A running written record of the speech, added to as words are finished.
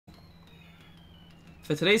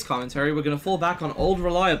For today's commentary, we're going to fall back on Old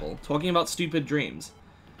Reliable, talking about stupid dreams.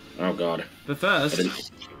 Oh god. But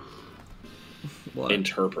first... What?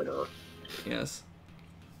 Interpreter. Yes.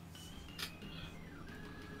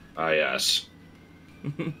 Ah, yes.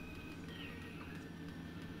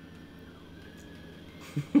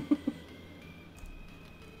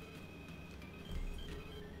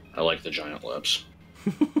 I like the giant lips.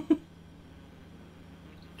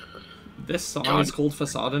 This song is called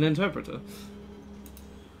Fassad and Interpreter.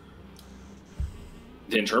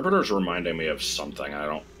 The Interpreter's reminding me of something. I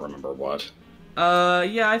don't remember what.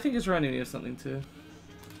 Yeah, I think it's reminding me of something too.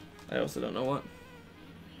 I also don't know what.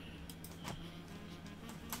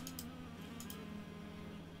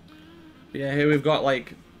 But yeah, here we've got,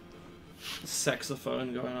 like,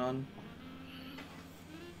 saxophone going on.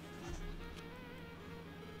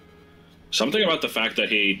 Something about the fact that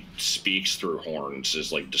he speaks through horns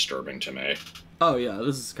is, like, disturbing to me. Oh yeah,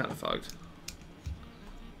 this is kind of fucked.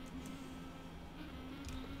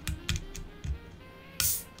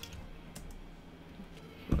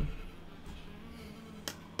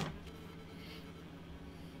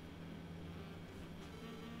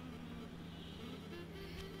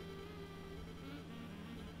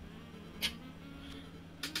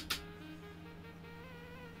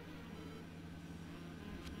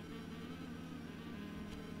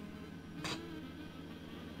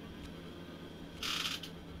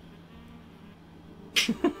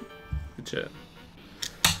 Good shit.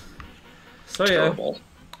 So Terrible. yeah,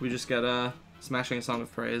 we just get a smashing song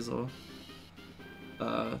of praise or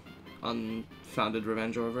unfounded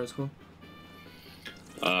revenge or whatever it's called.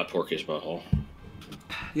 Porky's butthole.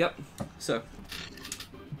 Yep. So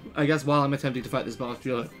I guess while I'm attempting to fight this boss,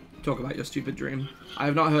 you'll talk about your stupid dream. I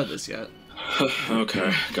have not heard this yet.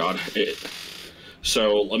 Okay, God.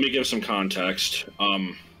 So let me give some context.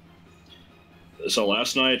 So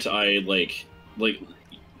last night I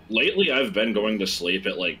lately I've been going to sleep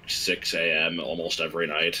at like 6 a.m. almost every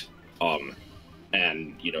night.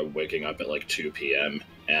 And you know, waking up at like 2 p.m.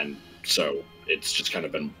 And so it's just kind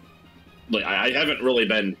of been like I haven't really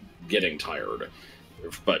been getting tired.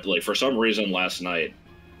 But like for some reason last night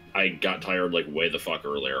I got tired like way the fuck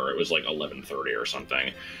earlier. It was like 11:30 or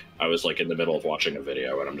something. I was like in the middle of watching a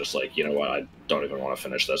video and I'm just like, you know what, I don't even want to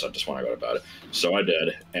finish this. I just want to go to bed. So I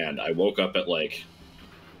did, and I woke up at like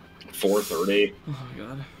 4:30. Oh my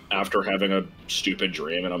god. After having a stupid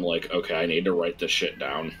dream, and I'm like, okay, I need to write this shit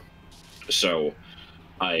down. So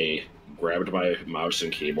I grabbed my mouse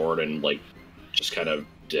and keyboard and like just kind of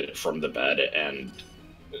did it from the bed and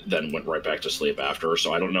then went right back to sleep after.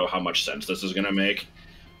 So I don't know how much sense this is gonna make,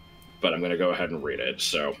 but I'm going to go ahead and read it.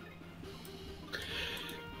 So,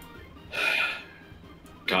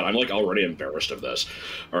 God, I'm like already embarrassed of this.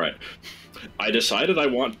 All right. I decided I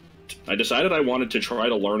wanted to try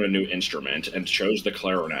to learn a new instrument and chose the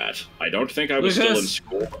clarinet. I don't think I was still in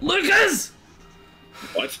school. Lucas!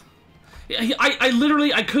 What? I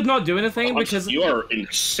literally could not do anything because you are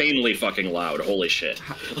insanely fucking loud. Holy shit.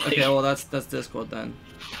 Okay, well that's Discord then.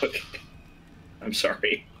 Okay. I'm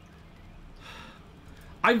sorry.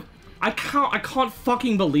 I can't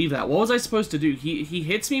fucking believe that. What was I supposed to do? He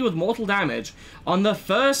hits me with mortal damage on the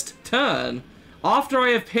first turn after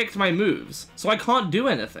I have picked my moves, so I can't do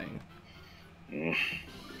anything.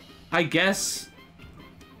 I guess,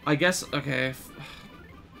 okay.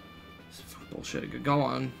 Bullshit, go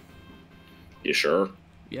on. You sure?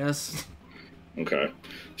 Yes. Okay.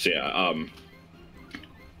 So yeah,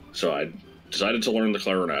 so I decided to learn the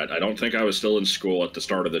clarinet. I don't think I was still in school at the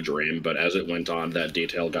start of the dream, but as it went on, that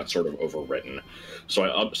detail got sort of overwritten. So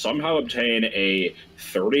I somehow obtain a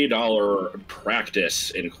 $30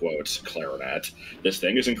 practice, in quotes, clarinet. This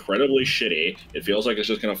thing is incredibly shitty. It feels like it's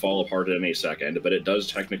just going to fall apart at any second, but it does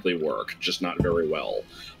technically work, just not very well.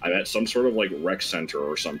 I'm at some sort of like rec center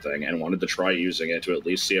or something and wanted to try using it to at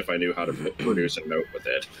least see if I knew how to produce a note with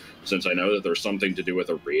it, since I know that there's something to do with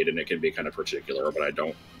a reed and it can be kind of particular, but I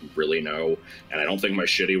don't really know, and I don't think my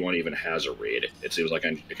shitty one even has a reed. It seems like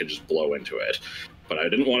it could just blow into it. But I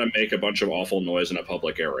didn't want to make a bunch of awful noise in a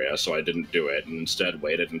public area, so I didn't do it, and instead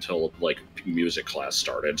waited until like music class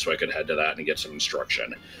started so I could head to that and get some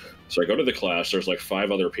instruction. So I go to the class, there's like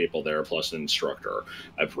 5 other people there plus an instructor.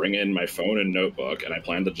 I bring in my phone and notebook, and I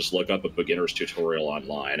plan to just look up a beginner's tutorial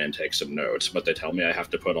online and take some notes, but they tell me I have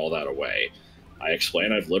to put all that away. I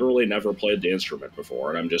explain I've literally never played the instrument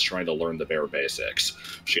before, and I'm just trying to learn the bare basics.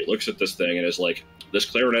 She looks at this thing and is like, "This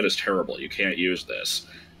clarinet is terrible, you can't use this."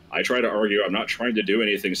 I try to argue I'm not trying to do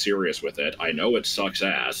anything serious with it. I know it sucks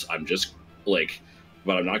ass. I'm just, like,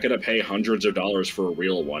 but I'm not going to pay hundreds of dollars for a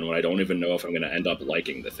real one when I don't even know if I'm going to end up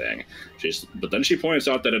liking the thing. But then she points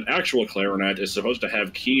out that an actual clarinet is supposed to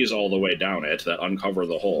have keys all the way down it that uncover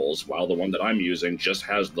the holes, while the one that I'm using just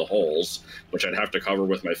has the holes, which I'd have to cover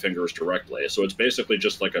with my fingers directly. So it's basically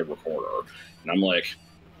just like a recorder. And I'm like,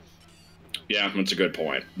 yeah, that's a good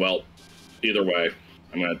point. Well, either way,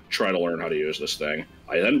 I'm going to try to learn how to use this thing.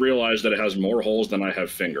 I then realized that it has more holes than I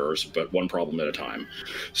have fingers, but one problem at a time.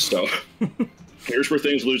 So here's where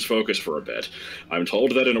things lose focus for a bit. I'm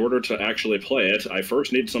told that in order to actually play it, I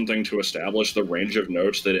first need something to establish the range of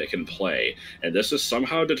notes that it can play, and this is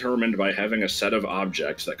somehow determined by having a set of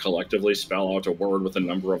objects that collectively spell out a word with a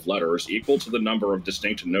number of letters equal to the number of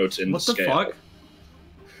distinct notes in the scale. What the fuck?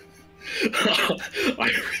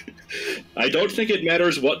 I don't think it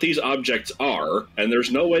matters what these objects are, and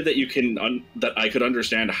there's no way that you can that I could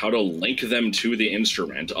understand how to link them to the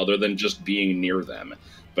instrument other than just being near them.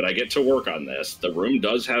 But I get to work on this. The room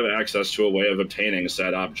does have access to a way of obtaining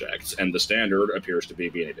said objects, and the standard appears to be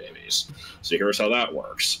Beanie Babies. So here's how that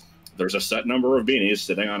works. There's a set number of beanies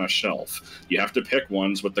sitting on a shelf. You have to pick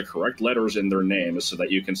ones with the correct letters in their names so that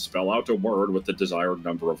you can spell out a word with the desired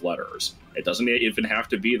number of letters. It doesn't even have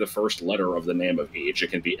to be the first letter of the name of each.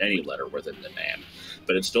 It can be any letter within the name.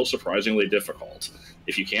 But it's still surprisingly difficult.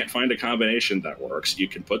 If you can't find a combination that works, you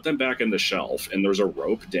can put them back in the shelf, and there's a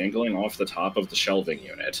rope dangling off the top of the shelving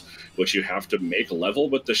unit, which you have to make level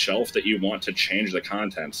with the shelf that you want to change the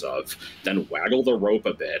contents of, then waggle the rope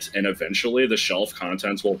a bit, and eventually the shelf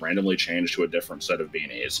contents will randomly change to a different set of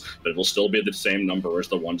beanies, but it will still be the same number as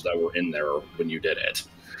the ones that were in there when you did it.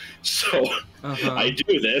 So I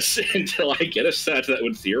do this until I get a set that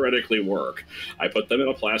would theoretically work. I put them in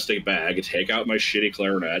a plastic bag, take out my shitty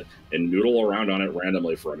clarinet, and noodle around on it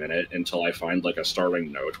randomly for a minute until I find like a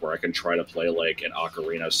starting note where I can try to play like an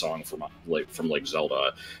ocarina song from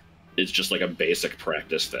Zelda. It's just like a basic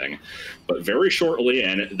practice thing. But very shortly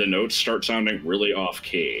in, the notes start sounding really off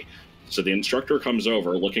key. So the instructor comes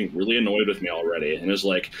over, looking really annoyed with me already, and is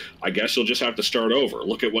like, I guess you'll just have to start over.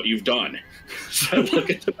 Look at what you've done. So I look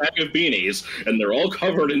at the bag of beanies, and they're all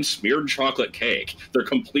covered in smeared chocolate cake. They're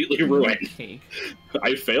completely ruined.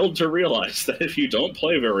 I failed to realize that if you don't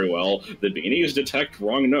play very well, the beanies detect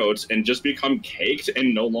wrong notes and just become caked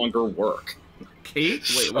and no longer work. Cake?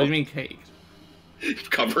 Wait, what do you mean caked?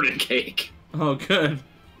 Covered in cake. Oh, good.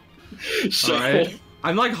 So right.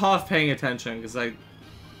 I'm like half paying attention, because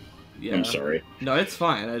yeah. I'm sorry. No, it's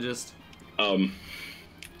fine. I just...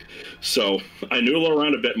 So, I noodle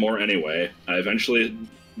around a bit more anyway. I eventually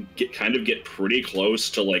get pretty close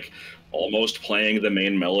to, like, almost playing the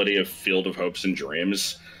main melody of Field of Hopes and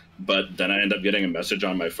Dreams, but then I end up getting a message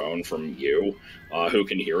on my phone from you, who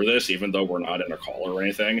can hear this, even though we're not in a call or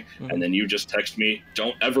anything, and then you just text me,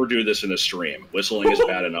 don't ever do this in a stream. Whistling is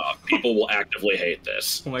bad enough. People will actively hate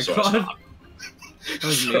this. Oh my god. That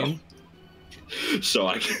was mean. So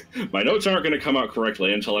my notes aren't going to come out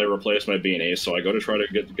correctly until I replace my beanies, so I go to try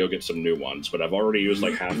to go get some new ones, but I've already used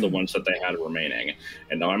like half the ones that they had remaining,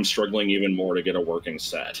 and now I'm struggling even more to get a working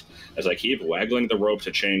set. As I keep waggling the rope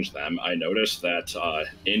to change them, I notice that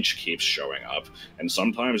inch keeps showing up, and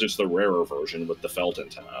sometimes it's the rarer version with the felt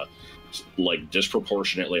antenna, like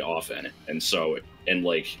disproportionately often, and so, and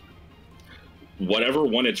like, whatever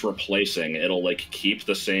one it's replacing, it'll like keep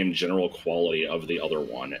the same general quality of the other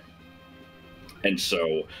one. And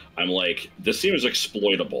so I'm like, this seems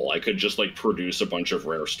exploitable. I could just like produce a bunch of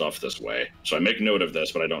rare stuff this way. So I make note of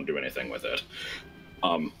this, but I don't do anything with it.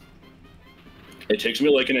 It takes me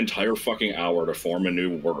like an entire fucking hour to form a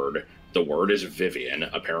new word. The word is Vivian.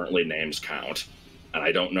 Apparently names count. And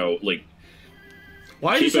I don't know, like...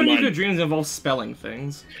 Why do some of your dreams involve spelling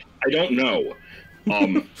things? I don't know.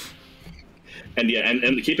 And yeah,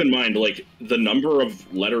 and keep in mind, like, the number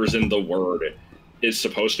of letters in the word is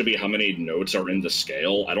supposed to be how many notes are in the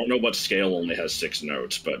scale. I don't know what scale only has 6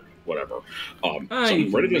 notes, but whatever. So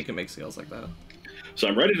you can make scales like that. So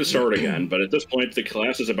I'm ready to start again, but at this point, the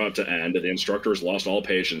class is about to end. The instructor's lost all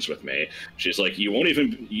patience with me. She's like, you won't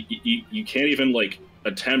even, you can't even, like,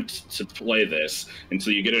 attempt to play this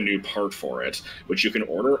until you get a new part for it, which you can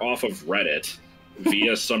order off of Reddit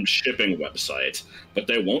via some shipping website, but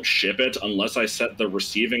they won't ship it unless I set the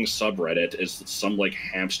receiving subreddit as some, like,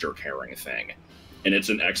 hamster caring thing. And it's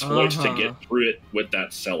an exploit to get through it with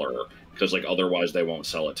that seller, because like otherwise they won't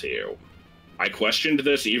sell it to you. I questioned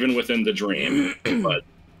this even within the dream, but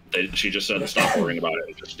she just said stop worrying about it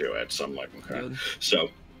and just do it. So I'm like, okay. Good.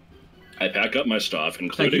 So I pack up my stuff,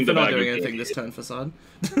 including the bag of beanies. Thank you for not doing anything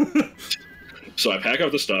this turn, Fassad. So I pack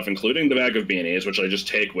up the stuff, including the bag of beanies, which I just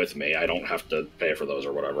take with me. I don't have to pay for those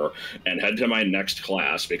or whatever, and head to my next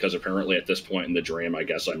class because apparently at this point in the dream, I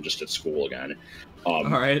guess I'm just at school again.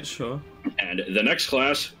 Alright, sure. And the next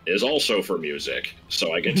class is also for music.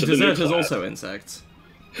 So I get to the new Dessert class. is also insects.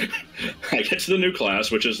 I get to the new class,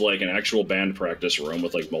 which is like an actual band practice room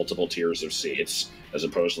with like multiple tiers of seats, as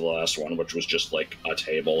opposed to the last one, which was just like a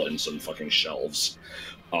table and some fucking shelves.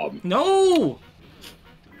 No!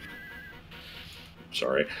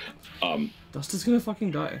 Sorry. Dusta's gonna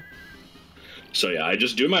fucking die. So yeah, I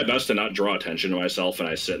just do my best to not draw attention to myself, and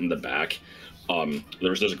I sit in the back.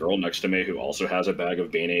 There's this girl next to me who also has a bag of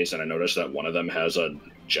beanies, and I noticed that one of them has a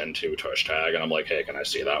Gen 2 tush tag, and I'm like, hey, can I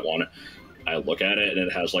see that one? I look at it, and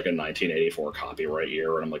it has like a 1984 copyright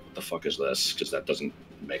year, and I'm like, what the fuck is this? Because that doesn't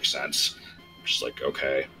make sense. I'm just like,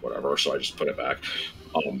 okay, whatever, so I just put it back.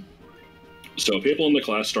 So people in the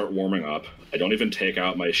class start warming up. I don't even take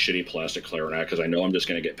out my shitty plastic clarinet because I know I'm just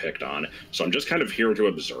going to get picked on. So I'm just kind of here to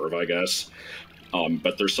observe, I guess.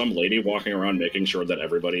 But there's some lady walking around making sure that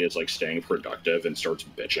everybody is like staying productive and starts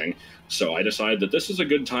bitching. So I decide that this is a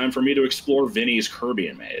good time for me to explore Vinny's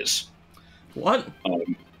Kirby maze. What?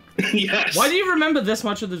 Yes. Why do you remember this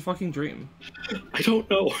much of the fucking dream? I don't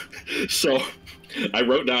know. So I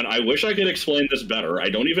wrote down, I wish I could explain this better. I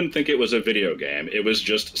don't even think it was a video game. It was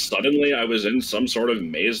just suddenly I was in some sort of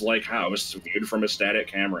maze-like house viewed from a static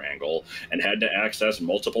camera angle and had to access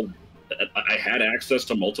multiple... I had access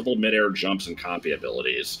to multiple mid-air jumps and copy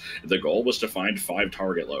abilities. The goal was to find 5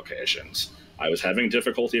 target locations. I was having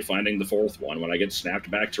difficulty finding the 4th one when I get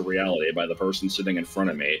snapped back to reality by the person sitting in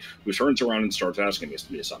front of me, who turns around and starts asking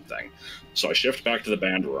me something. So I shift back to the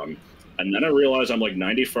band room, and then I realize I'm like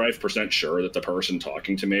 95% sure that the person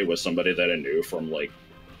talking to me was somebody that I knew from like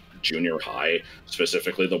junior high,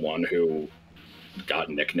 specifically the one who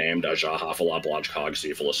got nicknamed Ajahaphalablajkog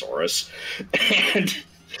Cephalosaurus. And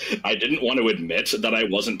I didn't want to admit that I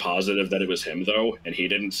wasn't positive that it was him, though, and he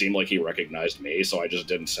didn't seem like he recognized me, so I just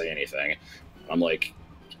didn't say anything. I'm like,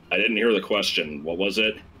 I didn't hear the question. What was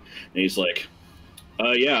it? And he's like,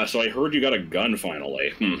 yeah, so I heard you got a gun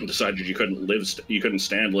finally. Decided you couldn't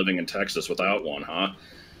stand living in Texas without one, huh?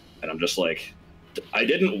 And I'm just like, I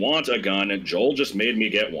didn't want a gun. Joel just made me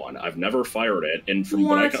get one. I've never fired it, and from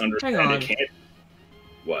what I can understand, it can't...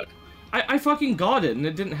 What? I fucking got it, and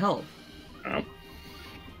it didn't help. Oh.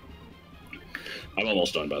 I'm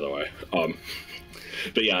almost done, by the way.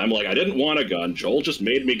 But yeah, I'm like, I didn't want a gun. Joel just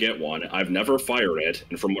made me get one. I've never fired it.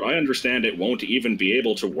 And from what I understand, it won't even be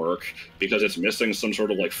able to work because it's missing some sort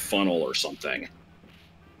of like funnel or something.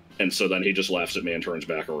 And so then he just laughs at me and turns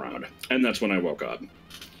back around. And that's when I woke up.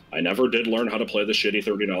 I never did learn how to play the shitty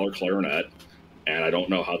 $30 clarinet, and I don't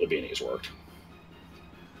know how the beanies worked.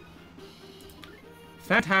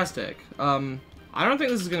 Fantastic. I don't think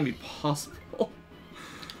this is going to be possible.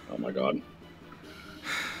 Oh my god.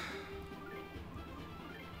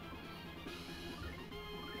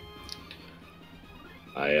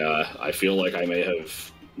 I feel like I may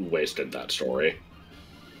have wasted that story.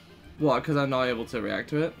 What, because I'm not able to react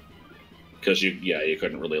to it? Because you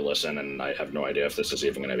couldn't really listen, and I have no idea if this is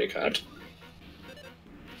even going to be kept.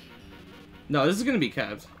 No, this is going to be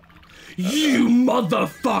kept. Okay. You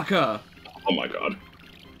motherfucker! Oh my god.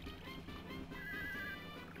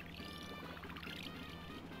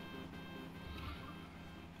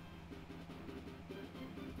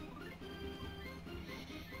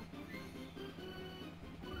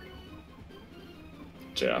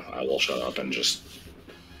 So yeah, I will shut up and just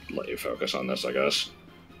let you focus on this, I guess.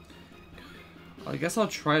 I guess I'll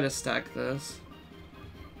try to stack this.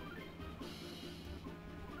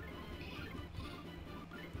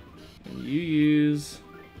 And you use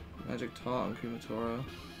Magic Taunt on Kumatora.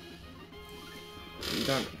 You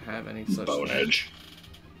don't have any such Bone thing. Edge.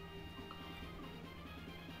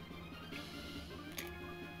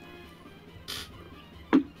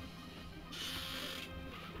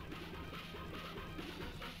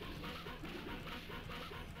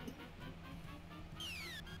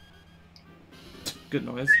 Good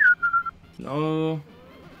noise. No.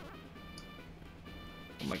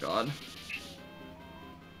 Oh my god.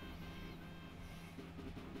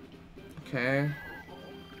 Okay.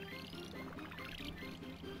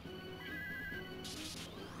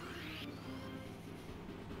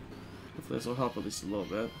 Hopefully this will help at least a little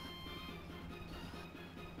bit.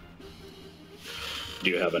 Do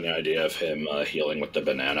you have any idea if him healing with the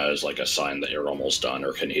banana is like a sign that you're almost done,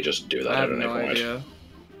 or can he just do that at any point? I have no idea.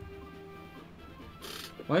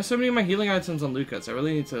 Why are so many of my healing items on Lucas? I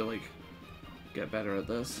really need to, like, get better at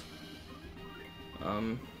this.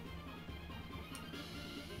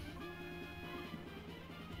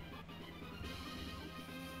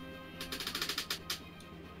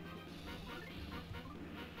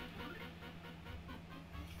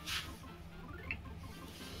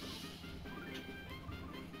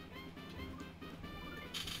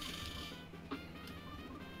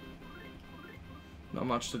 Not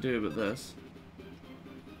much to do with this.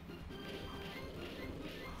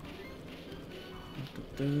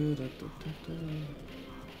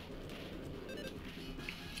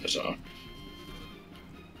 So.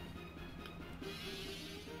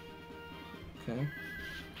 Okay.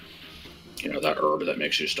 You know, that herb that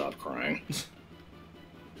makes you stop crying.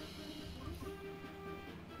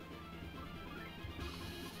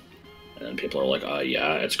 And people are like,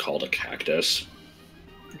 yeah, it's called a cactus.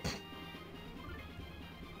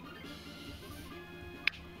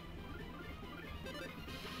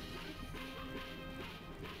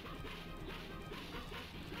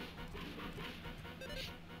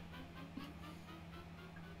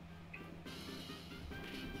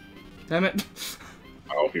 Damn it.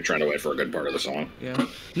 Oh, you're trying to wait for a good part of the song. Yeah.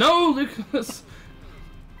 No, Lucas!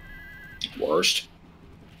 Worst.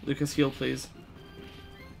 Lucas, heal, please.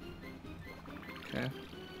 Okay.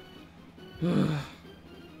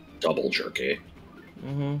 Double jerky.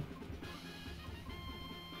 Mm-hmm.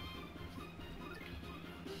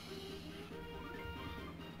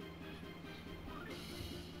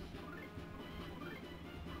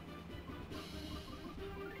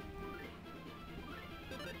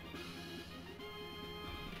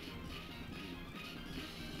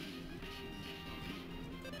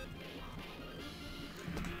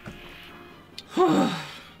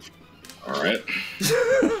 Alright.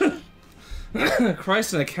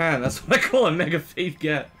 Christ in a can, that's what I call a mega faith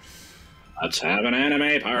get. Let's have an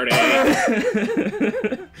anime party!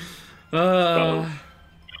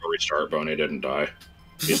 Restart, Boney didn't die.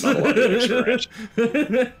 He's not allowed to experience.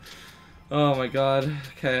 Oh my god,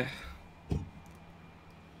 okay.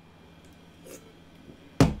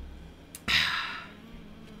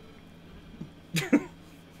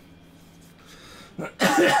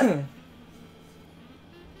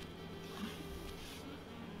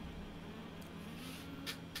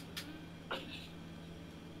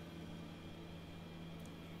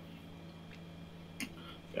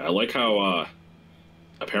 I like how,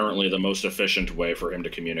 apparently the most efficient way for him to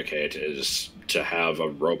communicate is to have a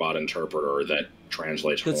robot interpreter that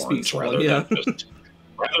translates horns rather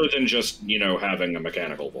than just, you know, having a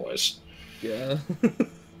mechanical voice. Yeah.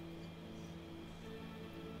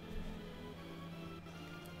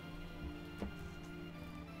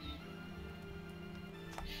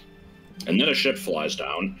 And then a ship flies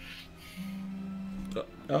down.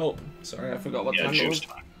 Oh, sorry, I forgot what time it was.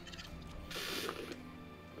 Time.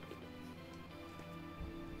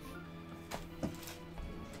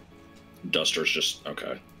 Duster's just...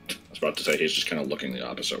 okay. I was about to say he's just kind of looking the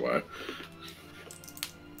opposite way.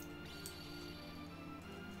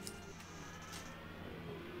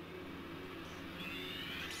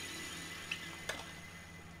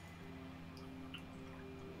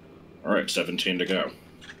 Alright, 17 to go.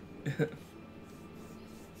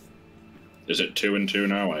 Is it 2 and 2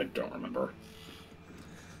 now? I don't remember.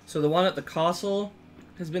 So the one at the castle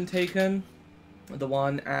has been taken. The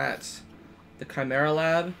one at the Chimera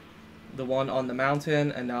Lab. The one on the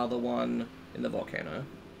mountain. And now the one in the volcano.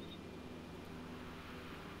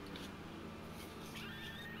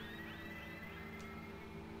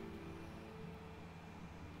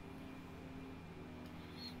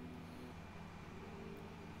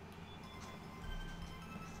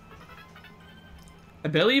 I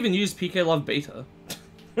barely even used PK Love Beta.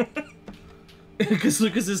 Because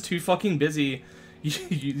Lucas is too fucking busy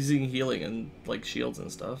using healing and, like, shields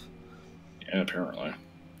and stuff. Yeah, apparently.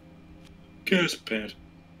 Guess bad.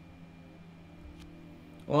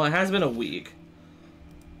 Well, it has been a week.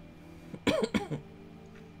 Tane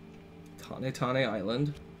Tane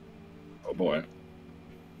Island. Oh boy.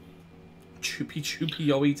 Choopy Choopy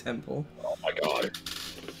Yoi Temple. Oh my god.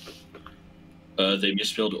 They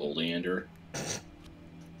misspelled Oleander.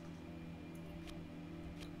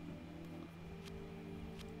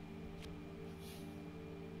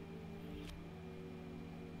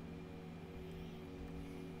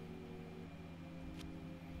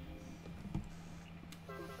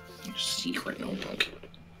 Secret notebook.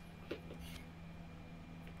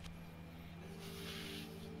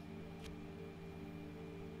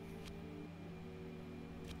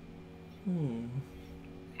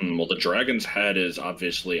 Well, the dragon's head is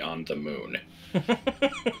obviously on the moon.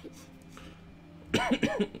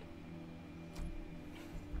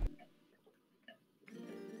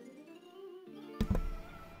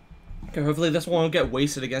 Okay, hopefully this one won't get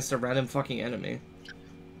wasted against a random fucking enemy.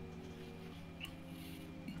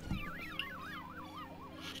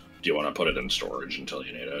 Do you want to put it in storage until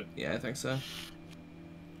you need it? Yeah, I think so.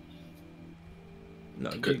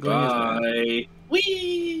 No, goodbye.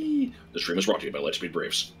 Whee! The stream is brought to you by Lightspeed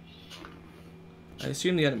Briefs. I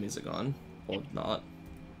assume the enemies are gone. Or not.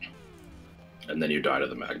 And then you die to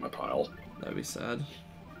the magma pile. That'd be sad.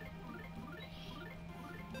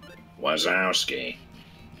 Wazowski.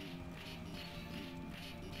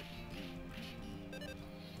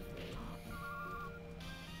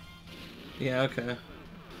 Yeah, okay.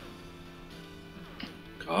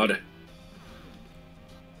 God.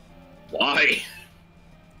 Why?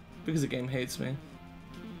 Because the game hates me.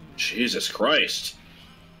 Jesus Christ.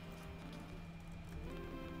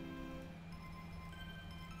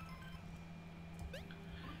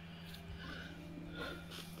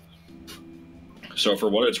 So for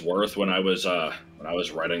what it's worth, when I was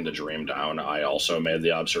writing the dream down, I also made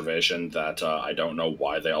the observation that I don't know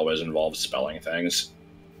why they always involve spelling things.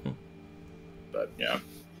 But yeah.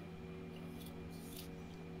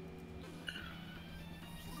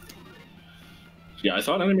 Yeah, I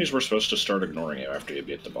thought enemies were supposed to start ignoring you after you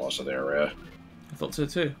beat the boss of the area. I thought so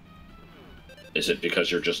too. Is it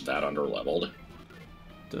because you're just that underleveled?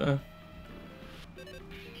 Dunno.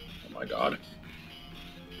 Oh my god.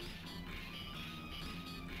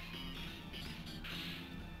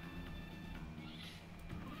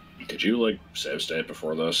 Did you, like, save state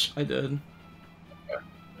before this? I did. Okay.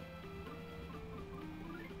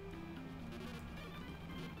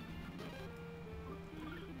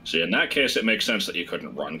 See, in that case, it makes sense that you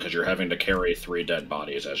couldn't run, because you're having to carry 3 dead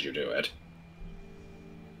bodies as you do it.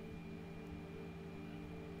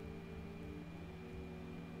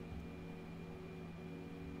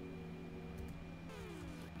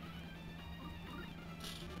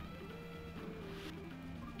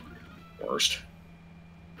 Worst.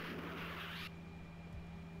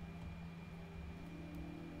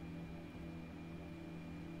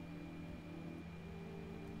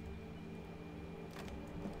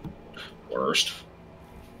 Worst.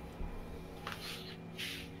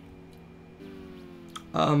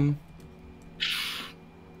 I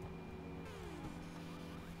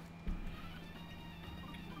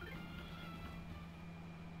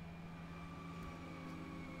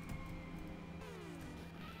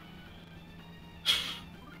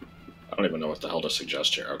don't even know what the hell to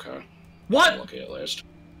suggest here. Okay. What? I'm lucky at least.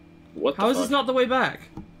 What the How is fuck? this not the way back?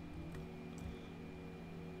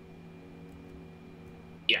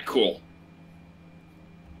 Yeah, cool.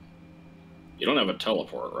 You don't have a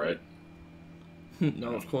teleport, right?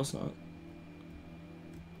 No, of course not.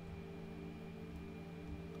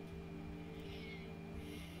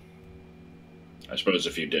 I suppose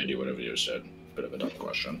if you did, you would have used it. Bit of a dumb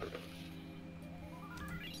question.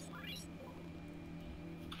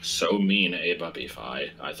 So mean,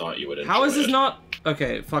 Abubify. I thought you would enjoy How is this it. not...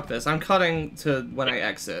 Okay, fuck this. I'm cutting to when I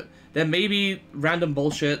exit. There may be random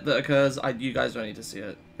bullshit that occurs. You guys don't need to see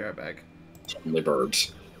it. Be right back. Only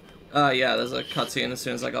birds. Yeah, there's a cutscene as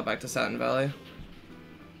soon as I got back to Satin Valley.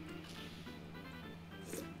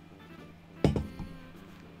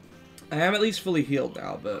 I am at least fully healed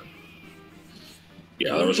now, but...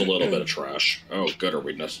 Yeah, there was a little bit of trash. Oh, good. Are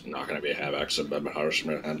we just not going to be have accident?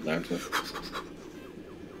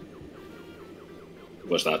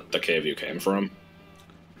 Was that the cave you came from?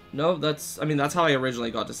 No, that's... I mean, that's how I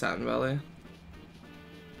originally got to Satin Valley.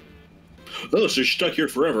 Oh, so you're stuck here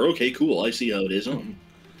forever. Okay, cool. I see how it is.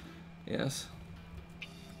 Yes.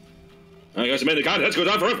 I guess I made the contest goes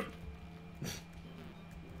on forever.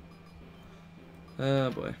 Oh,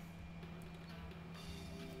 boy.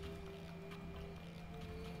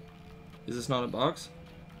 Is this not a box?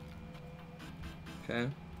 Okay.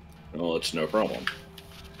 Well, it's no problem.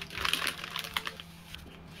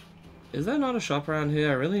 Is there not a shop around here?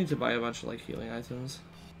 I really need to buy a bunch of, like, healing items.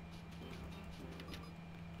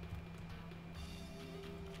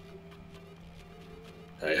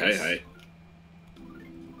 Hey, hey, hey.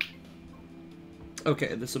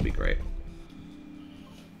 Okay, this will be great.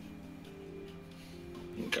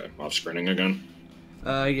 Okay, off-screening again?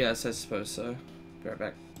 Yes, I suppose so. Be right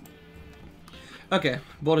back. Okay,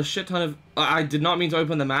 bought a shit ton of... I did not mean to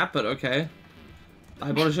open the map, but okay.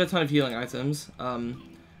 I bought a shit ton of healing items. Let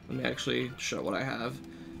me actually show what I have.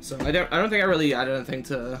 So I don't think I really added anything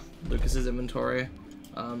to Lucas's inventory.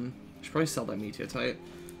 Should probably sell that meteorite.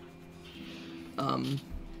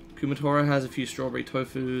 Kumatora has a few strawberry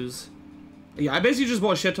tofus. Yeah, I basically just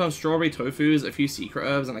bought a shit ton of strawberry tofus, a few secret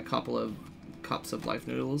herbs, and a couple of cups of life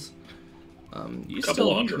noodles. You Couple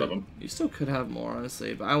still hundred could, of them. You still could have more,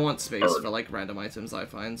 honestly, but I want space for like random items I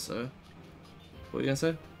find. So, what were you gonna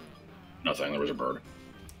say? Nothing. There was a bird.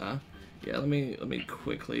 Yeah. Let me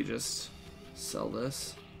quickly just sell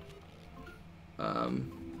this.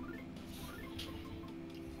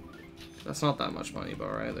 That's not that much money, but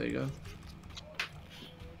alright, there you go.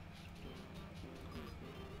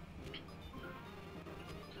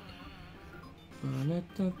 So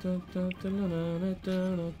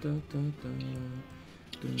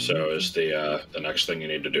is the next thing you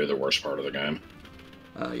need to do the worst part of the game?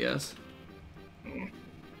 Yes. Hmm.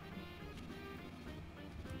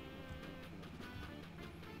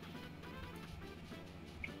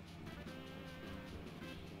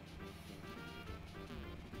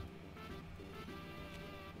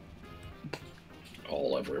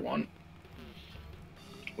 Everyone.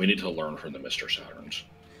 We need to learn from the Mr. Saturns.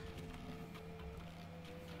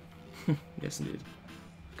 Yes, indeed.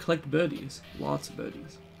 Collect birdies. Lots of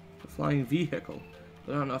birdies. A flying vehicle.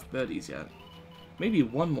 There aren't enough birdies yet. Maybe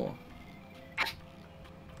one more.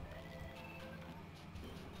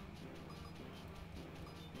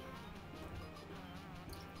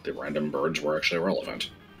 The random birds were actually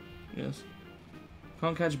relevant. Yes.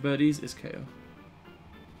 Can't catch birdies is KO.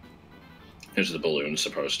 Is the balloon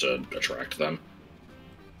supposed to attract them?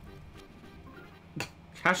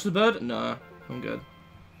 Catch the bird? No, I'm good.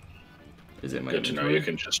 Is it my Good to know.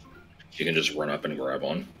 inventory? You can just run up and grab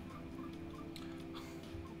one.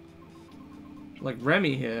 Like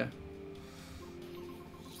Remy here.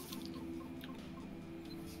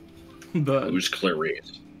 Bird. Who's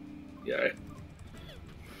Clarice? Yay.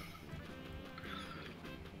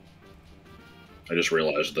 I just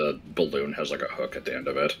realized the balloon has like a hook at the end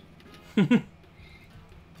of it.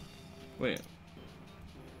 Wait.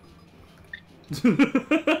 You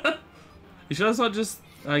sure that's not just...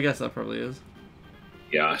 I guess that probably is.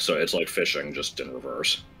 Yeah, so it's like fishing, just in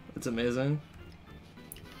reverse. It's amazing.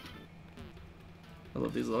 I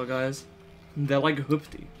love these little guys. They're like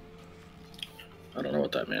hoopty. I don't know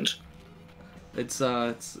what that means. It's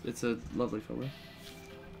a lovely filler.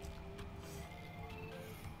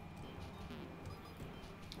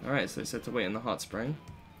 Alright, so it's set to wait in the hot spring.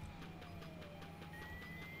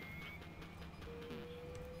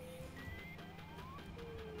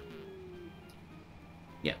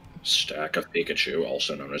 Yeah. Stack of Pikachu,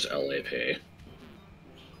 also known as LAP.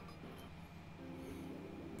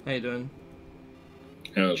 How you doing?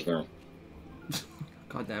 Yeah, that's wrong.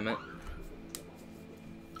 God damn it.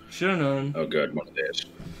 Should've known. Oh good, one of these.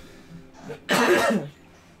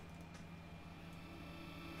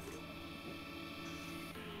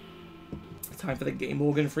 Time for the gay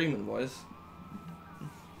Morgan Freeman voice.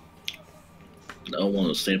 No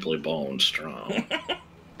one is simply bone strong.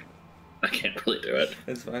 I can't really do it.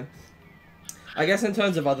 It's fine. I guess in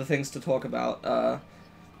terms of other things to talk about,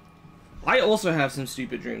 I also have some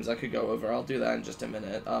stupid dreams I could go over. I'll do that in just a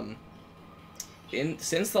minute.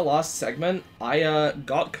 Since the last segment, I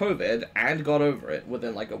got COVID and got over it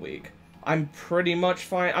within like a week. I'm pretty much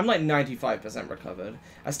fine. I'm like 95% recovered.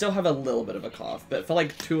 I still have a little bit of a cough, but for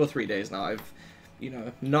like 2 or 3 days now, I've, you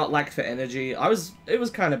know, not lacked for energy. It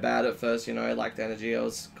was kind of bad at first, you know, I lacked energy. I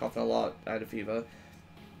was coughing a lot. I had a fever.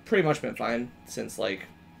 Pretty much been fine since like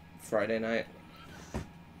Friday night.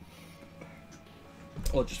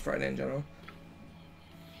 Or just Friday in general.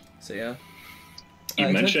 So yeah. You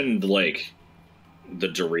mentioned like the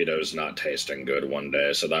Doritos not tasting good one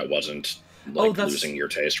day, so that wasn't like losing your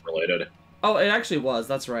taste related. Oh, it actually was.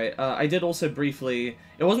 That's right. I did also briefly.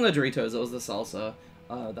 It wasn't the Doritos. It was the salsa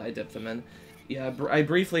that I dipped them in. Yeah, I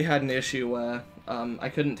briefly had an issue where I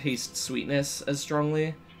couldn't taste sweetness as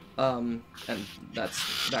strongly, and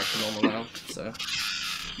that's back to normal now. So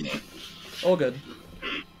all good.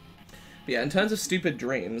 But yeah, in terms of stupid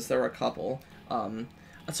dreams, there are a couple.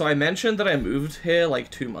 So I mentioned that I moved here like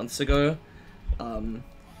 2 months ago.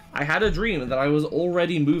 I had a dream that I was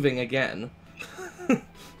already moving again.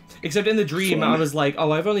 Except in the dream, I was like,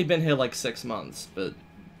 oh, I've only been here like 6 months, but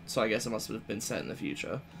so I guess it must have been set in the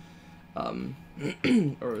future. Or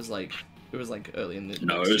it was like early in the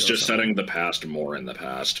No, it was just setting the past more in the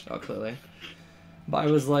past. Oh, clearly. But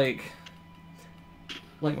I was like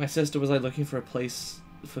my sister was like looking for a place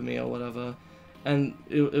for me or whatever, and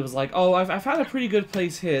it was like, oh, I've found a pretty good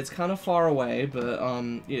place here. It's kind of far away, but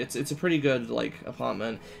it's a pretty good like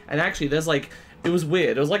apartment. And actually, there's like, it was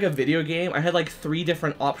weird. It was like a video game. I had like 3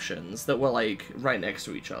 different options that were like right next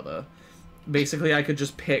to each other. Basically, I could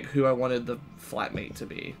just pick who I wanted the flatmate to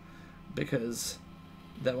be, because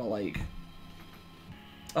they were like,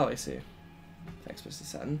 oh, I see. Thanks, Mr.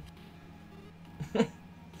 Satin.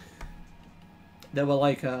 There were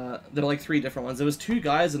like 3 different ones. There was 2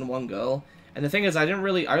 guys and 1 girl. And the thing is, I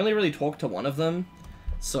only really talked to one of them,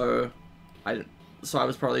 so I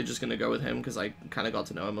was probably just gonna go with him because I kind of got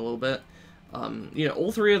to know him a little bit. You know,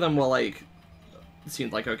 all 3 of them were like,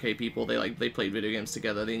 seemed like okay people. They played video games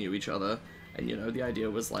together. They knew each other, and you know, the idea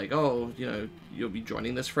was like, oh, you know, you'll be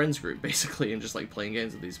joining this friends group basically, and just like playing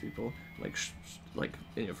games with these people, like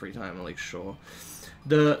in your free time. I'm like, sure.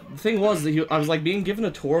 The thing was that I was like being given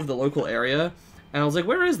a tour of the local area, And I was like,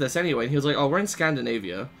 where is this anyway? And he was like, oh, we're in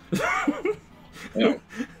Scandinavia. Oh.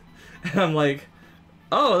 And I'm like,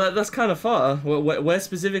 oh, that's kind of far. Where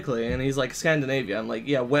specifically? And he's like, Scandinavia. I'm like,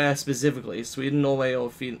 yeah, where specifically? Sweden, Norway, or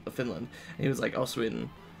Finland? And he was like, oh, Sweden.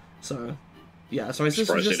 So, yeah, so my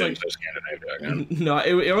sister was just like... Scandinavia again. No,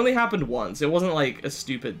 it only happened once. It wasn't like a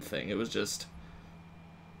stupid thing. It was just...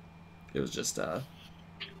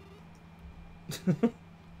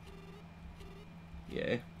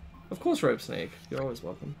 Yay. Of course, Rope Snake. You're always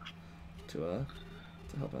welcome to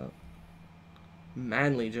help out.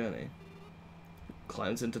 Manly journey.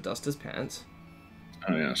 Climbs into Duster's pants.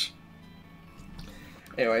 Oh, yes.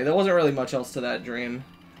 Anyway, there wasn't really much else to that dream.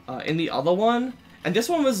 In the other one, and this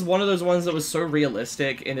one was one of those ones that was so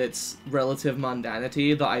realistic in its relative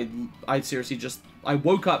mundanity that I seriously just... I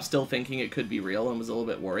woke up still thinking it could be real and was a little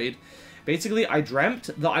bit worried. Basically, I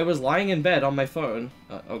dreamt that I was lying in bed on my phone.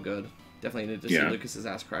 Oh, good. Definitely need to see Lucas's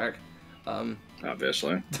ass crack.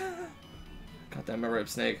 Obviously. Goddamn, my Rope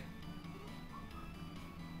Snake.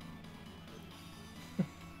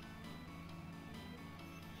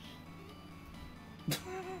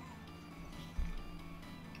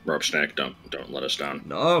 Rope Snake, don't let us down.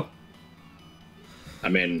 No. I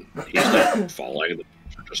mean, he's not falling,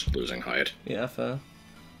 they're just losing height. Yeah, fair.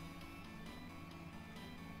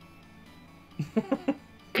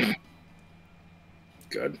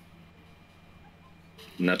 Good.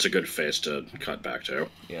 And that's a good face to cut back to.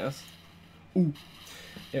 Yes. Ooh.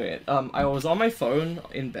 Anyway, I was on my phone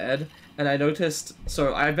in bed, and I noticed...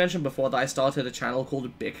 So, I mentioned before that I started a channel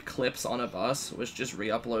called Bikdip on a Bus, which just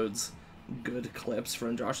re-uploads good clips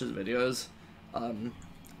from Josh's videos.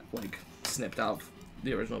 Like, snipped out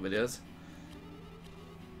the original videos.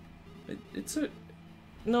 It's a...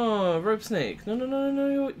 No, Rope Snake.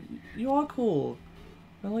 No, you are cool.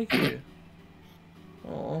 I like you.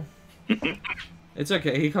 Aw. It's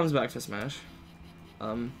okay, he comes back for Smash.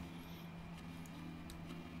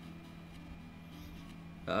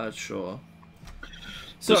 Sure.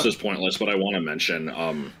 So, this is pointless, but I want to mention,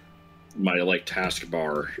 my, like,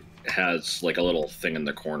 taskbar has, like, a little thing in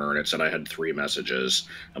the corner, and it said I had 3 messages.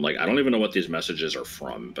 I'm like, I don't even know what these messages are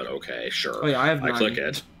from, but okay, sure. Oh yeah, I have 9. I click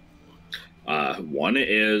it. One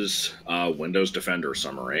is Windows Defender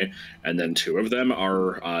summary, and then 2 of them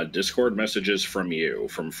are Discord messages from you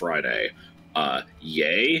from Friday.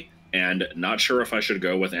 Yay, and not sure if I should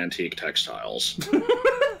go with antique textiles.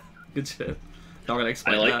 Good shit. Not gonna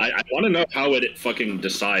explain that. I want to know how it fucking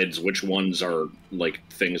decides which ones are, like,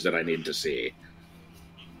 things that I need to see.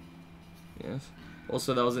 Yes.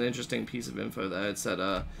 Also, that was an interesting piece of info there. It said,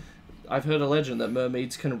 I've heard a legend that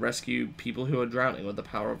mermaids can rescue people who are drowning with the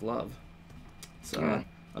power of love. So,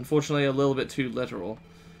 unfortunately, a little bit too literal.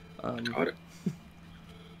 Got it.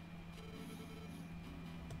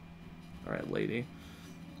 Alright, lady.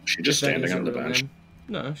 She's just standing on the bench.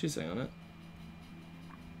 No, she's sitting on it.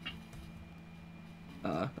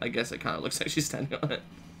 I guess it kind of looks like she's standing on it.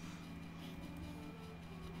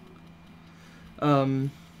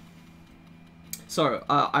 So,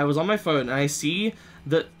 I was on my phone, and I see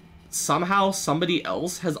that somehow somebody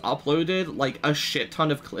else has uploaded, like, a shit ton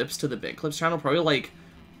of clips to the Bikdip channel, probably, like,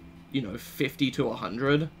 you know, 50 to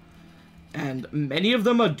 100. And many of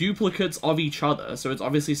them are duplicates of each other, so it's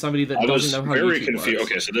obviously somebody that doesn't know how YouTube works. I was very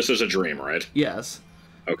confused. Okay, so this is a dream, right? Yes.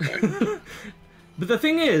 Okay. But the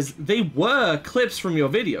thing is, they were clips from your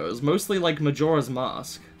videos, mostly, like, Majora's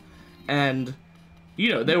Mask. And,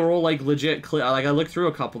 you know, they were all, like, legit like, I looked through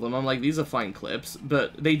a couple of them, I'm like, these are fine clips,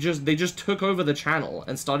 but they just took over the channel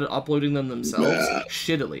and started uploading them themselves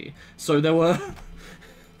shittily. So there were...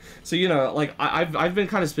 So, you know, like, I've been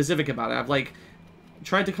kind of specific about it. I've, like,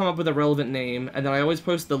 tried to come up with a relevant name, and then I always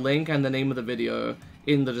post the link and the name of the video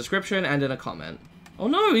in the description and in a comment. Oh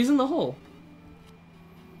no, he's in the hole!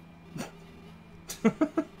 Oh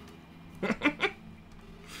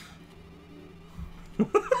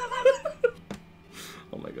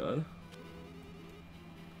my god.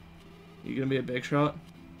 You gonna be a big shot?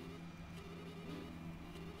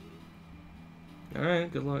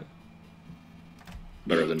 Alright, good luck.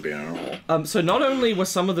 Better than being in a hole. So not only were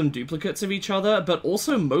some of them duplicates of each other, but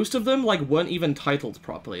also most of them, like, weren't even titled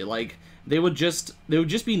properly. Like, they would just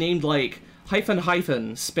be named, like,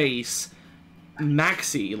 -- space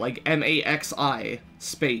Maxi, like MAXI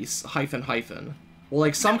space -- or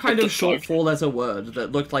like some kind of short 4-letter word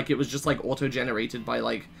that looked like it was just like auto-generated by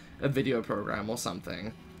like a video program or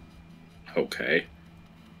something. Okay.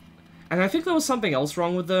 And I think there was something else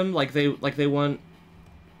wrong with them, like they weren't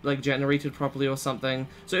like generated properly or something.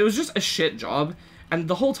 So it was just a shit job, and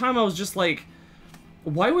the whole time I was just like,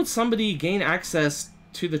 why would somebody gain access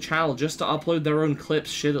to the channel just to upload their own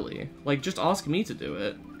clips shittily? Like, just ask me to do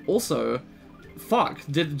it. Also, Fuck.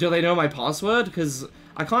 Do they know my password? Because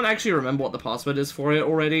I can't actually remember what the password is for it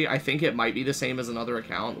already. I think it might be the same as another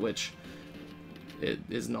account, which it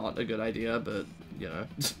is not a good idea, but, you know.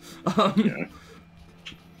 Yeah.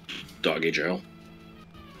 Doggy jail.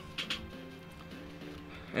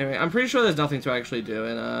 Anyway, I'm pretty sure there's nothing to actually do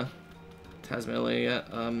in Tasmania yet,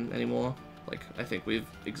 anymore. Like, I think we've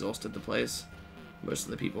exhausted the place. Most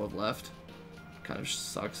of the people have left. Kind of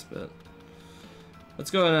sucks, but... Let's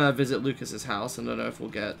go and visit Lucas's house. I don't know if we'll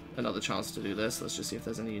get another chance to do this. Let's just see if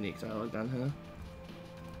there's any unique dialogue down here.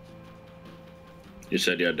 You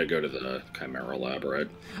said you had to go to the Chimera lab, right?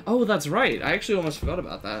 Oh, that's right. I actually almost forgot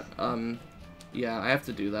about that. Yeah, I have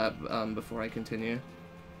to do that before I continue.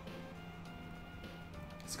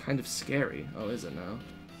 It's kind of scary. Oh, is it now?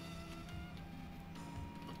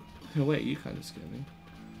 No, wait, you kind of scared me.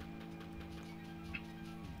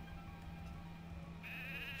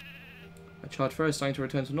 My charred fur is starting to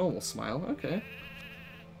return to normal. Smile. Okay.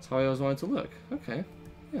 That's how I always wanted to look. Okay.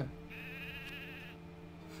 Yeah.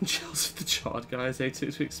 Jealous of the charred guys. They too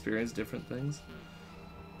to experience different things.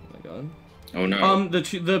 Oh my god. Oh no. The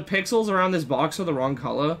pixels around this box are the wrong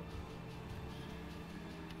color.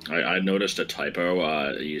 I noticed a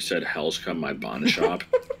typo. You said "Hell's come my bond shop."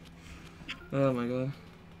 Oh my god.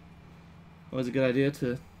 Always a good idea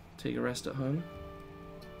to take a rest at home.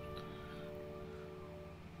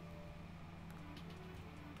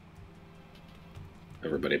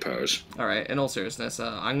 Everybody pose. Alright, in all seriousness,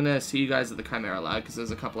 I'm gonna see you guys at the Chimera Lab, because there's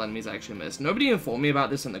a couple enemies I actually missed. Nobody informed me about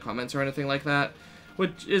this in the comments or anything like that,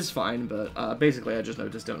 which is fine, but basically I just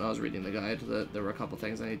noticed it when I was reading the guide that there were a couple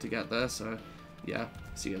things I need to get there, so yeah,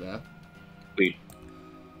 see you there. Wait.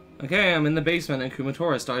 Okay, I'm in the basement and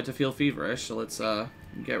Kumatora started to feel feverish, so let's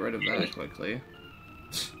get rid of that quickly.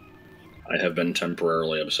 I have been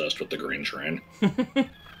temporarily obsessed with the green train.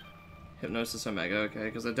 Hypnosis Omega, okay,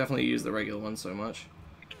 because I definitely use the regular one so much.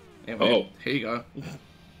 Anyway, here you go.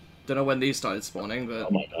 Don't know when these started spawning, but...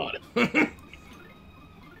 Oh my god.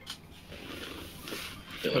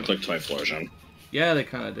 They look like Typhlosion. Yeah, they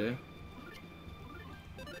kind of do.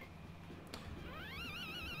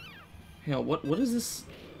 Hang on, what is this?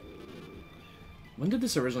 When did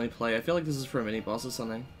this originally play? I feel like this is for a mini-boss or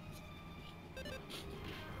something.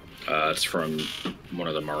 It's from one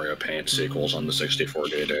of the Mario Paint sequels on the 64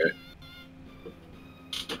 DD.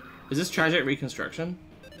 Is this Tragic Reconstruction?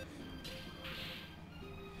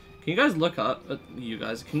 Can you guys look up,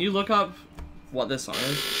 can you look up what this song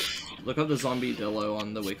is? Look up the Zombie Dillo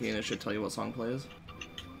on the wiki and it should tell you what song plays.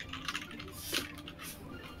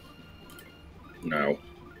 No.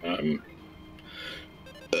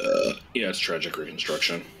 Yeah, it's Tragic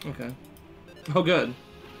Reconstruction. Okay. Oh, good.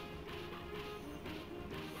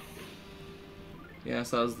 Yeah,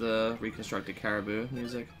 so that was the Reconstructed Caribou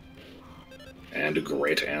music. And a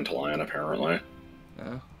great antlion, apparently.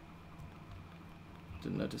 Yeah.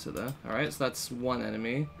 Didn't notice it there. Alright, so that's one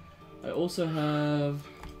enemy. I also have...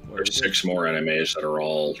 There's 6 more enemies that are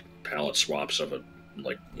all palette swaps of a,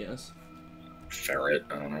 like... Yes. Ferret,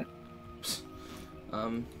 I don't know.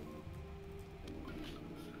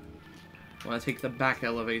 I want to take the back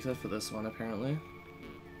elevator for this one, apparently.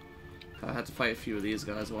 I had to fight a few of these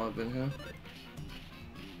guys while I've been here.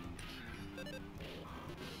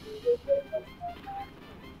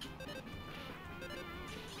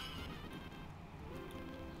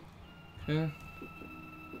 Okay.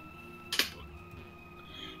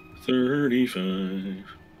 35.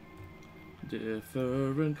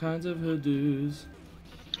 Different kinds of hoodoos.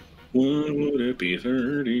 When would it be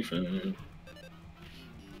 35?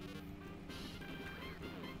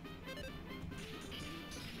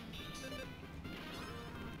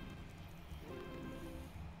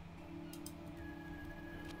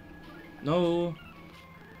 No.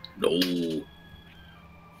 No.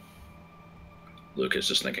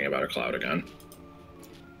 Lucas is thinking about a cloud again.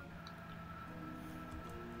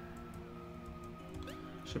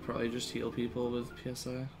 Should probably just heal people with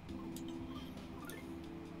PSI.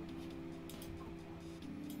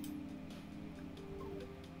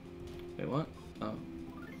 Wait, what? Oh.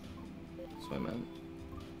 That's what I meant.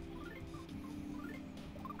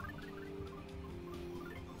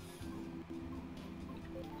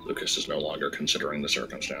 Lucas is no longer considering the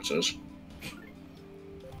circumstances.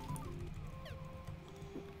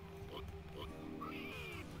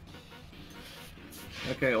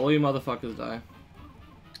 Okay, all you motherfuckers die.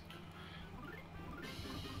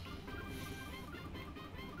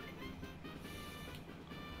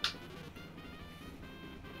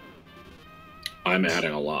 I'm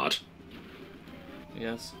adding a lot.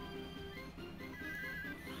 Yes.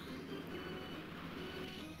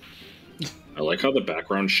 I like how the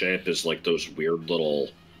background shape is like those weird little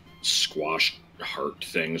squash heart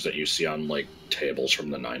things that you see on, like, tables from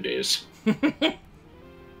the 90s.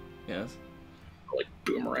 Yes. Like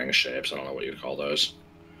boomerang shapes, I don't know what you'd call those.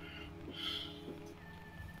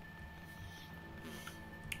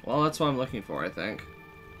 Well, that's what I'm looking for, I think.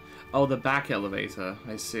 Oh, the back elevator.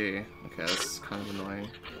 I see. Okay, that's kind of annoying.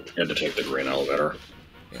 You had to take the green elevator.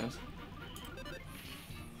 Yes.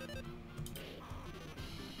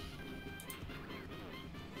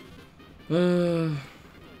 I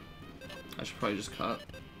should probably just cut.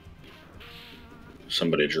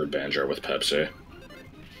 Somebody drew Banjo with Pepsi.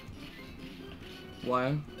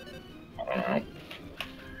 Why? I don't know.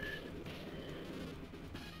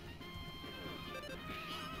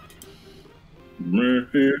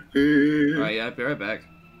 Alright, yeah, be right back.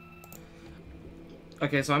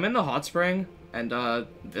 Okay, so I'm in the hot spring, and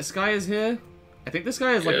this guy is here. I think this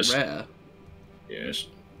guy is, like, Yes. rare. Yes.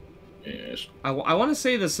 Yes. I want to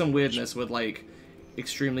say there's some weirdness with, like,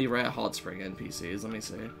 extremely rare hot spring NPCs. Let me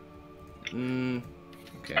see.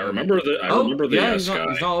 Okay. I remember the yeah, yes guy.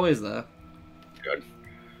 He's not always there. Good.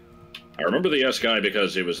 I remember the yes guy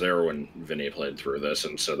because he was there when Vinny played through this,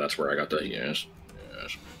 and so that's where I got the yes.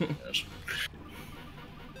 Yes. Yes.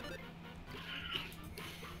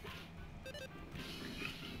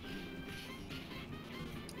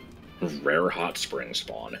 Rare hot spring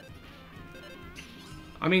spawn.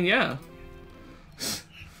 I mean, yeah.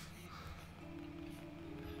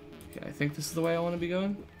 Okay, I think this is the way I want to be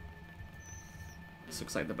going. This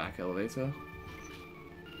looks like the back elevator.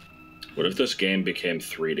 What if this game became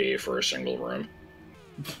 3D for a single room?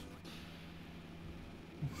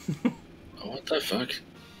 Oh, what the fuck?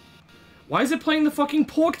 Why is it playing the fucking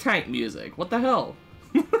pork tank music? What the hell?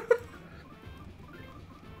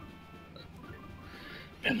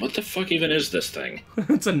 Man, what the fuck even is this thing?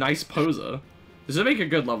 It's a nice poser. Does it make a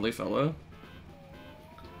good lovely fellow?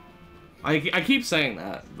 I keep saying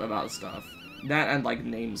that about stuff. That and, like,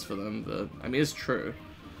 names for them, but, I mean, it's true.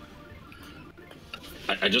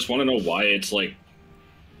 I just want to know why it's, like,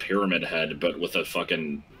 Pyramid Head, but with a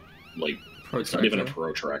fucking, like, it's not even a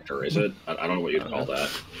protractor, is it? I don't know what you'd call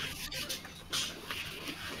that.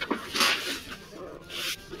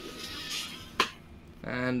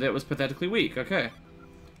 And it was pathetically weak, okay.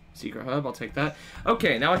 Secret herb, I'll take that.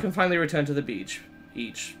 Okay, now I can finally return to the beach.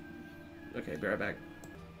 Okay, be right back.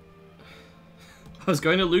 I was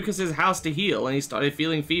going to Lucas's house to heal, and he started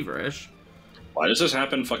feeling feverish. Why does this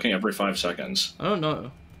happen fucking every 5 seconds? I don't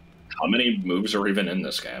know. How many moves are even in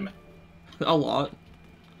this game? A lot.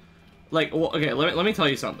 Like, well, okay, let me tell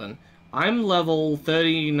you something. I'm level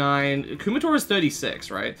 39... Kumatora is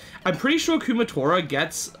 36, right? I'm pretty sure Kumatora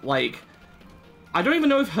gets, like... I don't even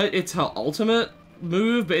know if it's her ultimate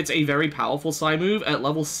move, but it's a very powerful side move at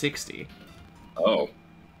level 60. Oh.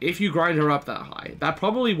 If you grind her up that high. That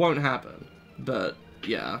probably won't happen. But,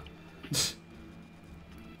 yeah.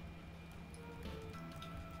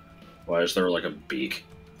 Why is there, like, a beak?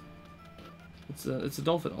 It's a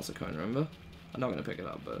dolphin also cone, remember? I'm not gonna pick it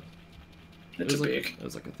up, but... It's a like, beak. It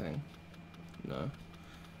was like a thing. No.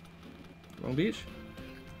 Wrong beach?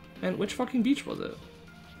 And which fucking beach was it?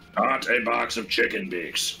 Not a box of chicken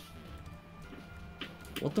beaks.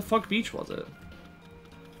 What the fuck beach was it?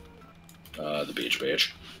 The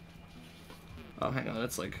beach. Oh, hang on,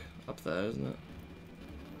 it's like up there, isn't it?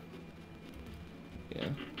 Yeah.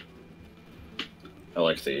 I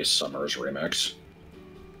like the Summers remix.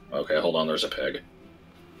 Okay, hold on, there's a pig.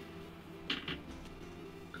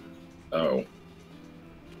 Oh.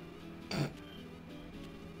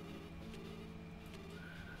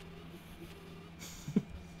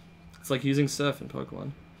 It's like using surf in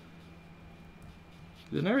Pokemon.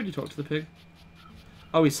 Didn't I already talk to the pig?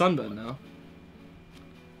 Oh, he's sunburned now.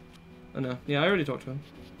 Oh no, yeah, I already talked to him.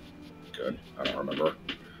 Good. I don't remember.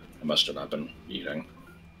 I must have not been eating.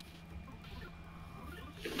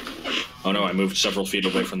 Oh no, I moved several feet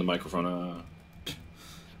away from the microphone.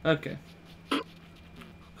 Okay.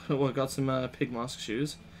 Well, I got some pig mask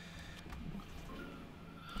shoes.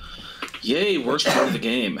 Yay, worst part of the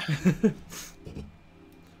game.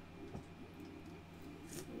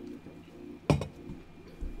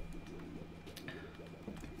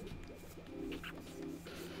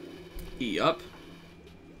 Yup.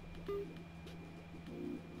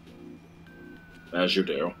 As you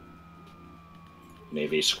do.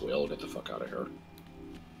 Navy squeal, get the fuck out of here.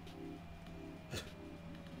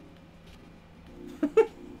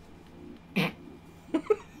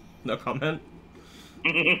 No comment.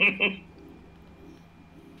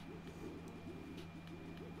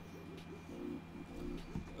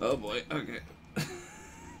 Oh boy, okay.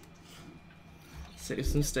 Save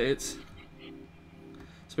some states.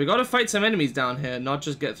 So we gotta fight some enemies down here, not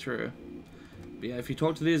just get through. But yeah, if you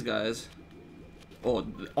talk to these guys... or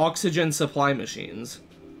oxygen supply machines.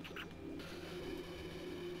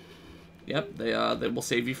 Yep, they will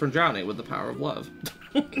save you from drowning with the power of love.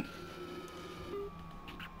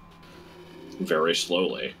 Very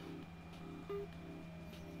slowly.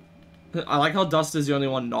 I like how Dust is the only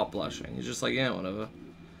one not blushing. He's just like, yeah, whatever.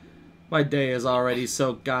 My day is already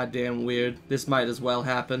so goddamn weird. This might as well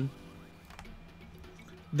happen.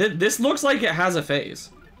 This looks like it has a face.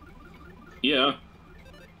 Yeah.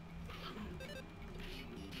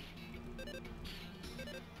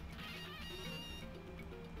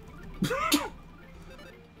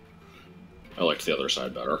 I liked the other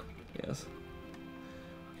side better. Yes.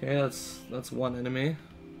 Okay, that's one enemy.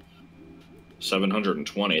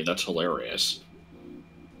 720, that's hilarious.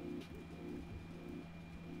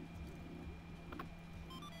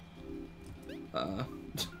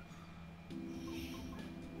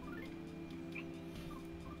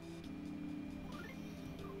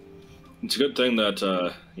 It's a good thing that,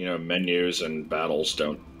 you know, menus and battles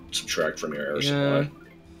don't subtract from your air supply.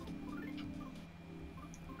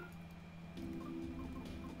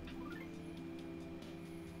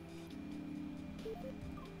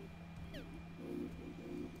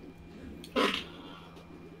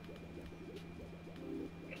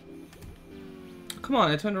 Come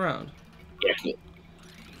on, I turned around. Yeah, cool.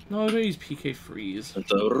 No, don't use PK Freeze.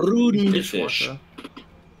 The ruined fish.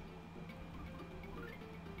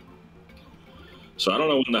 So I don't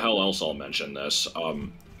know when the hell else I'll mention this.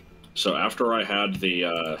 So after I had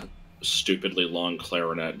the stupidly long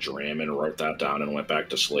clarinet dream and wrote that down and went back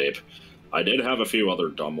to sleep, I did have a few other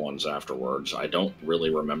dumb ones afterwards. I don't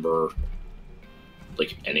really remember,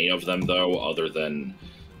 like, any of them, though, other than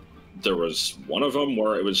there was one of them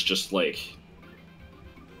where it was just, like...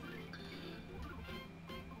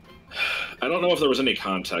 I don't know if there was any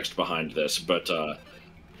context behind this, but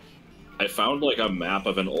I found, like, a map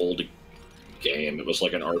of an old game. It was,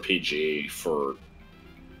 like, an RPG for,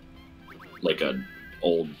 like, an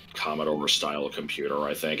old Commodore-style computer,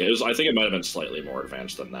 I think. I think it might have been slightly more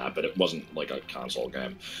advanced than that, but it wasn't, like, a console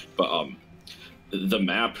game. But, the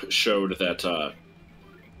map showed that,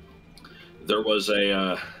 there was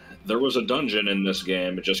a dungeon in this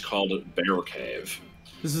game just called Bear Cave.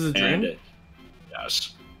 This is a dream? And,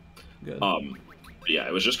 yes. Good. Yeah,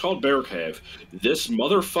 it was just called Bear Cave. This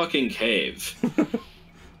motherfucking cave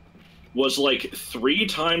was, like, 3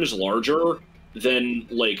 times larger than,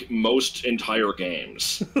 like, most entire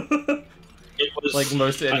games. It was... Like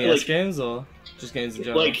most NES games, or just games in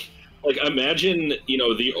general? Like, imagine, you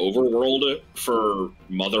know, the overworld for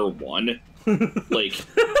Mother 1. Like,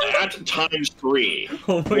 that times 3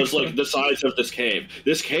 was, like, the size of this cave.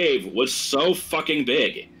 This cave was so fucking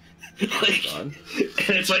big. Like, and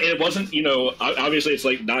it's like, it wasn't, you know, obviously it's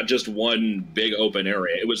like not just one big open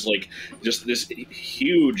area. It was like just this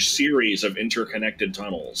huge series of interconnected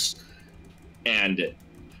tunnels. And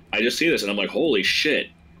I just see this and I'm like, holy shit.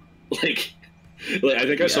 Like I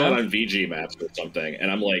think I saw it on VG Maps or something, and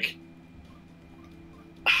I'm like,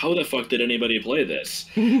 how the fuck did anybody play this?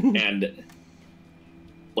 And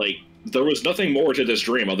like, there was nothing more to this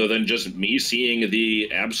dream other than just me seeing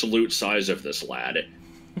the absolute size of this lad.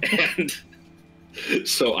 And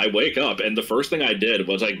so I wake up, and the first thing I did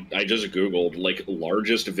was I just Googled, like,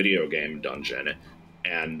 largest video game dungeon,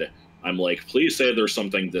 and I'm like, please say there's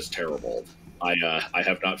something this terrible. I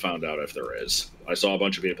have not found out if there is. I saw a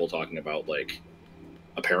bunch of people talking about, like,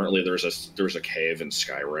 apparently there's a cave in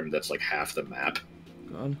Skyrim that's like half the map.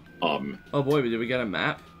 God. Oh boy, did we get a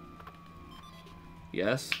map?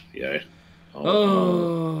 Yes. Yeah.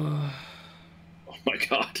 Oh. Oh my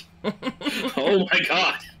god. Oh my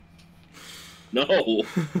god. No.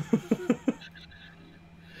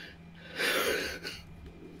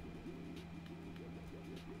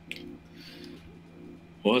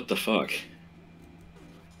 What the fuck?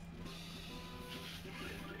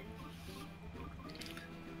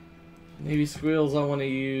 Maybe squeals I want to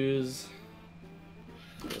use.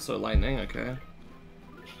 So lightning, okay.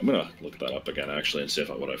 I'm gonna look that up again actually and see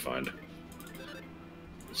what I find.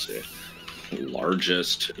 Let's see.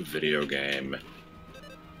 Largest video game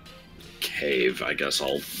cave, I guess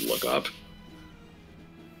I'll look up.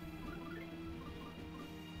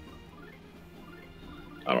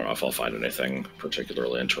 I don't know if I'll find anything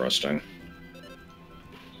particularly interesting.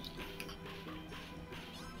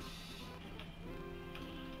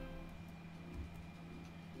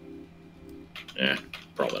 Yeah,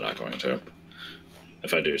 probably not going to.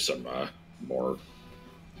 If I do some more,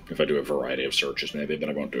 if I do a variety of searches maybe, but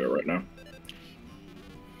I won't do it right now.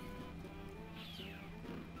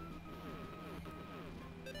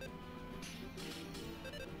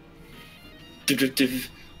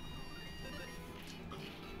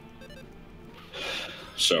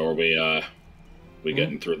 So are we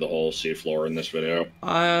getting through the whole seafloor in this video?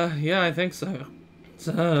 Yeah, I think so.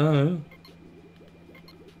 So,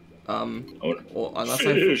 well,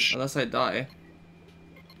 unless I die.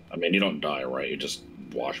 I mean, you don't die, right? You just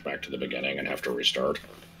wash back to the beginning and have to restart.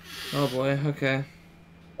 Oh boy, okay.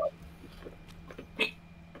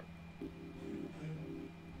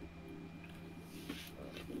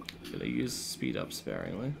 Gonna use speed up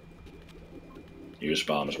sparingly. Use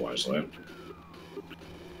bombs wisely.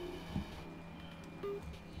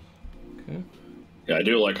 Okay. Yeah, I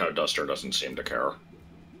do like how Duster doesn't seem to care.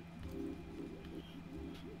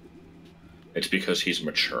 It's because he's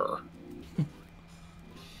mature.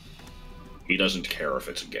 He doesn't care if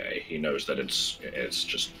it's gay. He knows that it's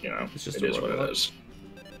just, you know, it's just it is what it is.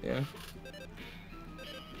 Yeah.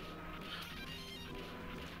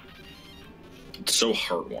 It's so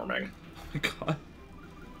heartwarming. Oh my god.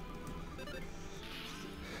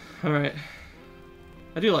 Alright.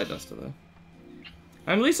 I do like Duster, though.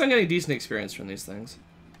 At least I'm getting decent experience from these things.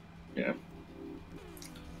 Yeah.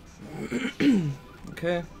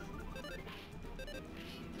 Okay.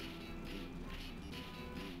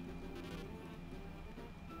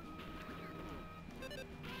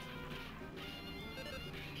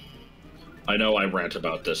 I know I rant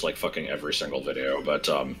about this like fucking every single video, but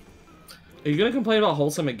Are you gonna complain about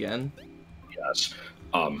Wholesome again? yes.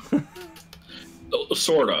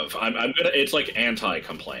 Sort of. I'm gonna. It's like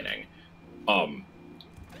anti-complaining,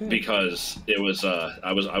 because it was.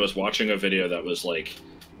 I was watching a video that was like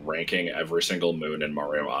ranking every single moon in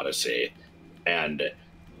Mario Odyssey, and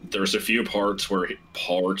there's a few parts where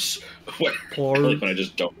when I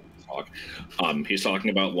just don't talk. He's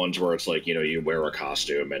talking about ones where it's like, you know, you wear a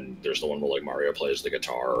costume, and there's the one where like Mario plays the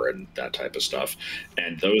guitar and that type of stuff,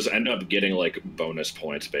 and those end up getting like bonus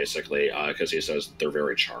points basically because he says they're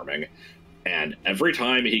very charming. And every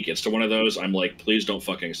time he gets to one of those, I'm like, please don't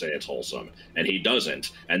fucking say it's wholesome. And he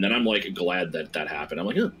doesn't. And then I'm like glad that that happened. I'm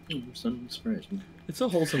like, oh, some inspiration. It's so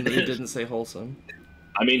wholesome that he didn't say wholesome.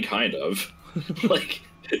 I mean, kind of. Like,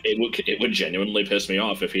 it would genuinely piss me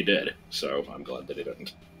off if he did. So I'm glad that he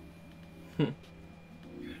didn't.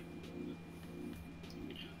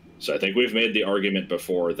 So I think we've made the argument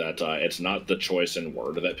before that it's not the choice in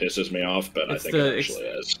word that pisses me off, but I think it actually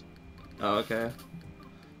is. Oh, okay.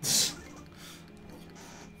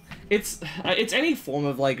 It's any form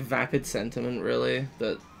of like vapid sentiment, really,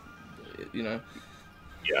 that, you know.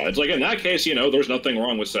 Yeah, it's like in that case, you know, there's nothing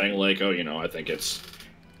wrong with saying like, oh, you know, I think it's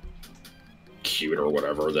cute or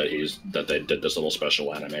whatever that they did this little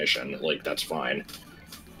special animation. Like, that's fine.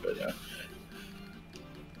 But yeah.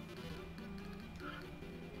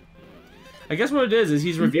 I guess what it is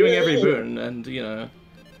he's reviewing every moon, and, you know,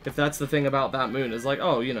 if that's the thing about that moon, is like,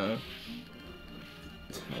 oh, you know.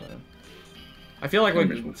 I feel like we're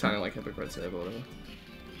sounding like hypocrites here, but whatever.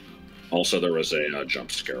 Also, there was a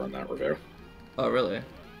jump scare in that review. Oh, really?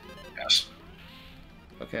 Yes.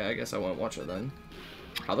 Okay, I guess I won't watch it then.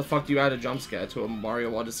 How the fuck do you add a jump scare to a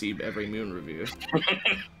Mario Odyssey every moon review?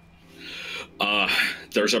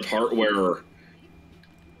 There's a part where,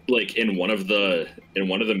 like, in one of the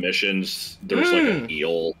missions, there's like an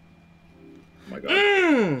eel. Oh my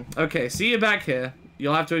god. Okay, see you back here.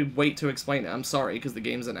 You'll have to wait to explain it. I'm sorry, because the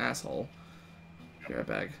game's an asshole. Be right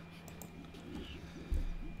back.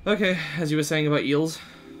 Okay, as you were saying about eels.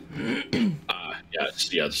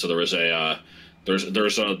 Yeah. So there was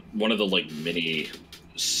there's a one of the like mini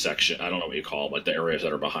section. I don't know what you call them, like the areas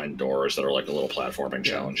that are behind doors that are like a little platforming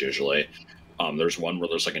challenge usually. There's one where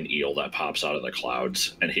there's like an eel that pops out of the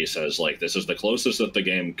clouds, and he says like, this is the closest that the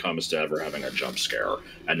game comes to ever having a jump scare.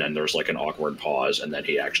 And then there's like an awkward pause, and then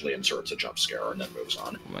he actually inserts a jump scare and then moves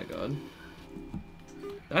on. Oh my god,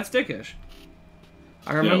 that's dickish.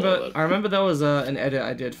 I remember there was an edit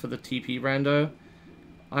I did for the TP rando.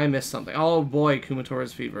 I missed something. Oh boy,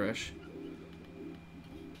 Kumatori's feverish.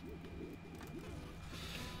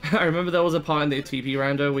 I remember there was a part in the TP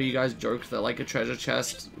rando where you guys joked that like a treasure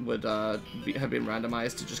chest would have been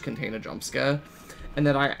randomized to just contain a jump scare, and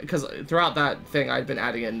then because throughout that thing I'd been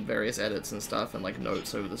adding in various edits and stuff and like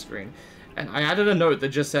notes over the screen, and I added a note that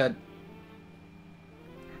just said,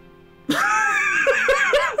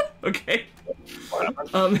 okay.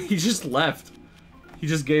 He just left. He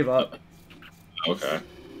just gave up. Okay.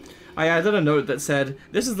 I added a note that said,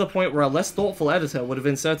 this is the point where a less thoughtful editor would have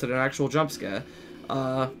inserted an actual jump scare.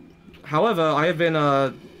 However, I have been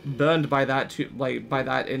burned by that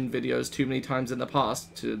in videos too many times in the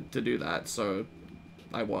past to do that, so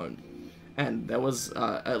I won't. And there was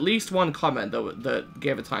at least one comment that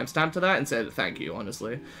gave a timestamp to that and said thank you,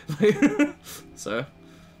 honestly. So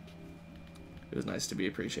it was nice to be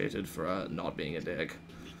appreciated for not being a dick.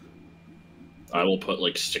 I will put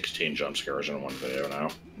like 16 jump scares in one video now.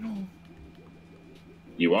 No.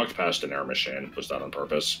 You walked past an air machine. Was that on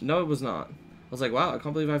purpose? No, it was not. I was like, wow, I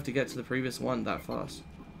can't believe I have to get to the previous one that fast.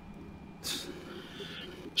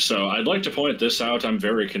 So I'd like to point this out. I'm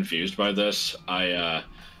very confused by this. I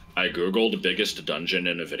googled biggest dungeon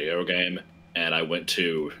in a video game, and I went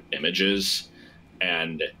to images,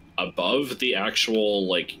 and above the actual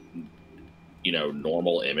like, you know,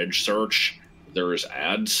 normal image search, there's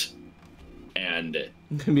ads, and It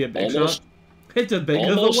can be a big shot. It's a big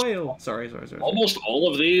of a whale. Sorry. Almost all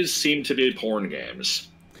of these seem to be porn games.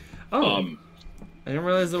 Oh. I didn't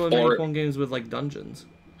realize there were many porn games with like dungeons.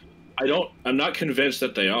 I'm not convinced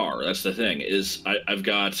that they are. That's the thing. I've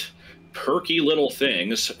got Perky Little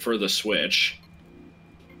Things for the Switch,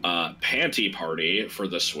 Panty Party for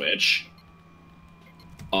the Switch.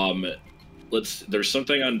 There's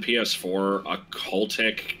something on PS4,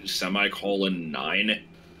 Occultic semicolon 9,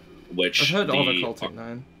 which I've heard of Occultic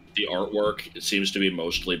 9. The artwork seems to be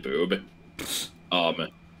mostly boob.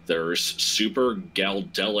 There's Super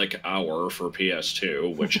Galdelic Hour for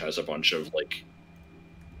PS2, which has a bunch of like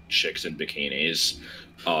chicks in bikinis.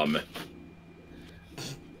 What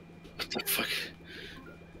the fuck?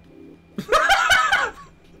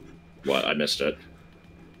 What? I missed it.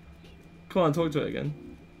 Come on, talk to it again.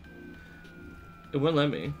 It wouldn't let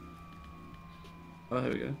me. Oh,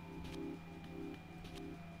 here we go.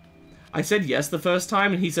 I said yes the first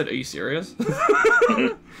time, and he said, "Are you serious?"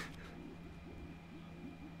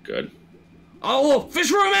 Good. Oh,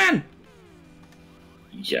 Fish Roman!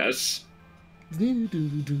 Yes. The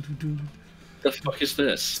fuck is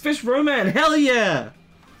this? It's Fish Roman, hell yeah!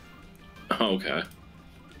 Oh, okay.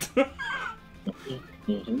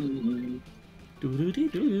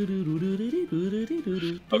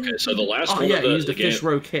 Okay, so the last one yeah, of the, he used a fish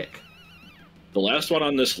row kick. The last one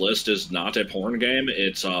on this list is not a porn game.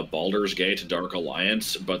 It's Baldur's Gate Dark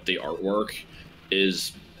Alliance, but the artwork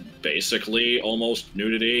is basically almost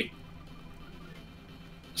nudity.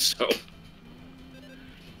 So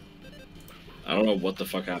I don't know what the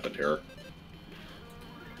fuck happened here.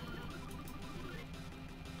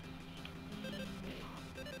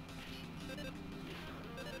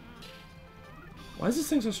 Why is this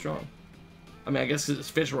thing so strong? I mean, I guess it's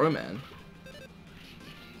Fish Roman.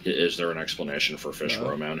 Is there an explanation for Fish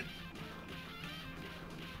Roman?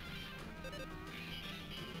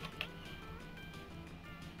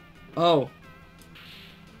 Oh.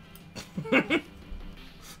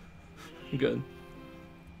 Good.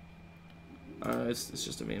 It's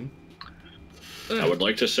just a meme. I would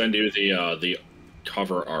like to send you the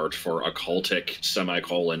cover art for Occultic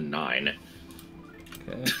semicolon 9.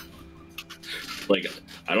 Okay. Like,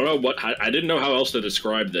 I don't know what... I didn't know how else to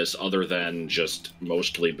describe this other than just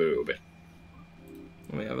mostly boob.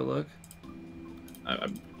 Let me have a look.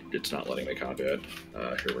 It's not letting me copy it.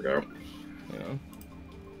 Here we go. Hang on.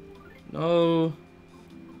 No.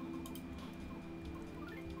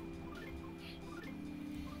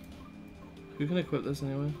 Who can equip this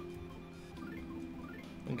anyway?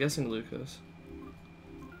 I'm guessing Lucas.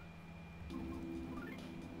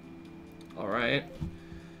 Alright.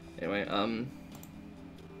 Anyway,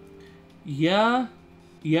 yeah,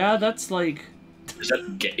 that's like... Is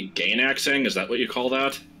that gainaxing? Is that what you call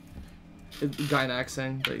that?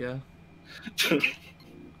 Gynaxing, but yeah.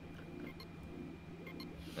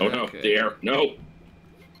 Oh no, the air, no!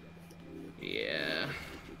 Yeah.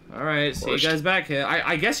 Alright, see you guys back here.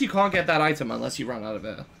 I guess you can't get that item unless you run out of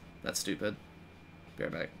air. That's stupid. Be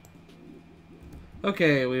right back.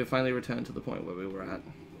 Okay, we have finally returned to the point where we were at.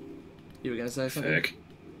 You were gonna say something? Heck.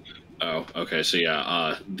 Oh, okay, so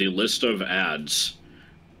yeah, the list of ads,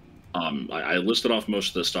 I listed off most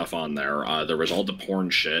of the stuff on there. There was all the porn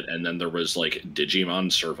shit, and then there was, like,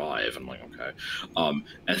 Digimon Survive. I'm like, okay. And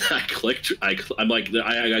I clicked, I'm like,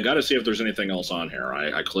 I gotta see if there's anything else on here.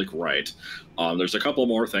 I click right. There's a couple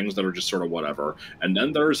more things that are just sort of whatever. And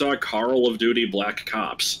then there's, Call of Duty Black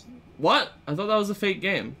Cops. What? I thought that was a fake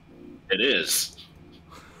game. It is.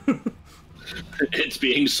 It's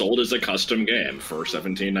being sold as a custom game for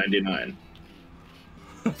 $17.99.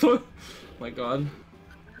 Oh my god.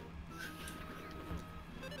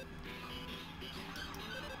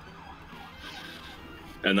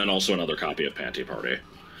 And then also another copy of Panty Party.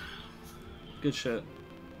 Good shit.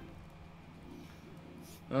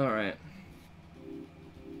 Alright.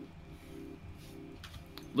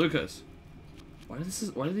 Lucas. Why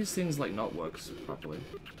do these things like not works properly?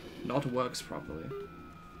 Not works properly.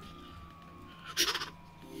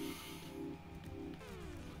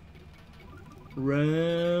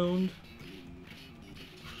 Round.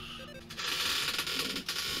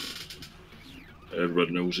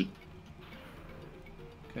 Everybody knows it.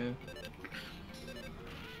 Okay.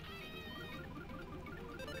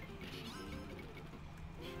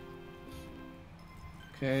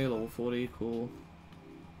 Okay, level 40, cool.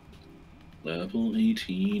 Level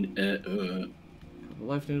 18, Couple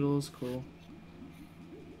life noodles, cool.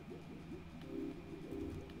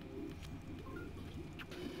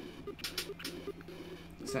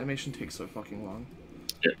 This animation takes so fucking long.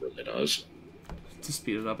 It really does. To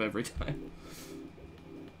speed it up every time.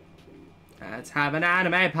 Let's have an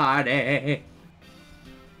anime party!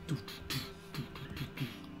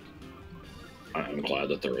 I'm glad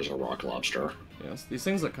that there is a rock lobster. Yes, these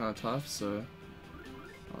things look kind of tough, so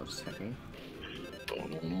I'll just heck in.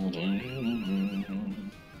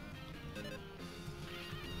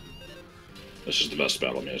 This is the best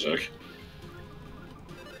battle music.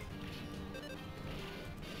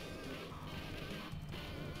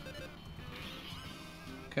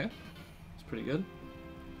 Okay, it's pretty good.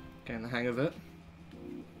 Getting the hang of it.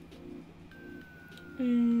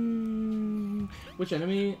 Which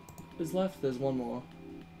enemy is left? There's one more.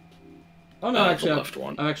 Oh no, actually,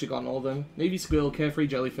 I've actually gotten all of them. Navy squirrel, carefree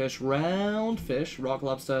jellyfish, round fish, rock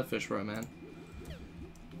lobster, fish roe man.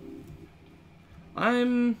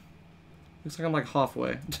 Looks like I'm like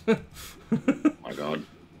halfway. Oh my god.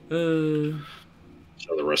 So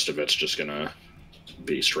the rest of it's just gonna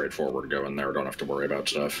be straightforward going there. Don't have to worry about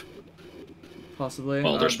stuff. Possibly.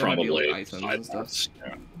 Well, there's there might be, probably like, items and stuff.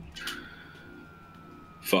 Yeah.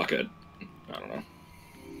 Fuck it. I don't know.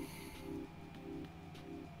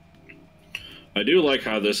 I do like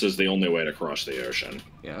how this is the only way to cross the ocean.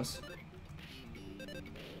 Yes.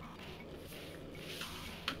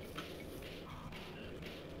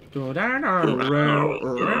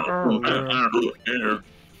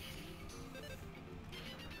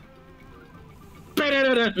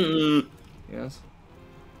 Yes.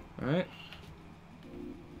 Alright.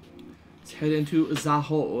 Let's head into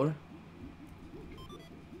Zahor.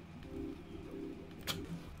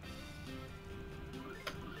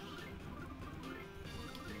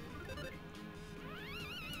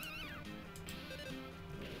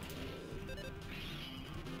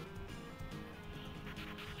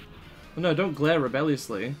 Oh no, don't glare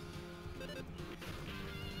rebelliously.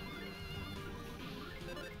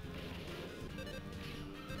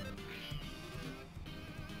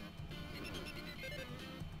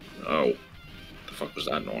 Oh. What the fuck was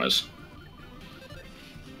that noise?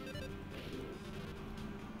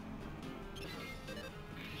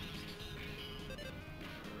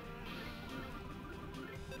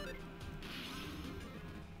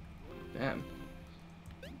 Damn.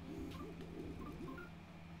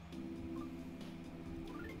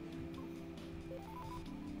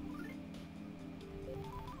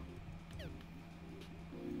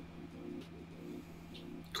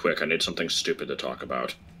 Quick, I need something stupid to talk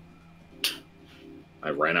about. I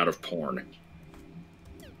ran out of porn.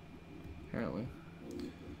 Apparently.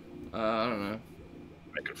 I don't know.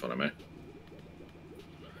 Making fun of me.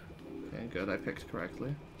 Okay, good, I picked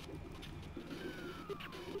correctly.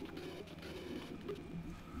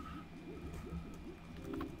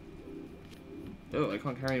 Oh, I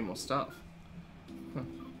can't carry any more stuff. Huh.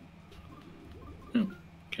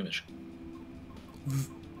 Kimmish.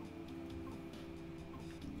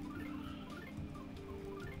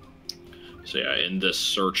 So yeah, in this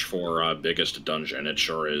search for biggest dungeon, it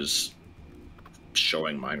sure is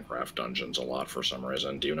showing Minecraft dungeons a lot for some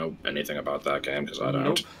reason. Do you know anything about that game? Because I don't.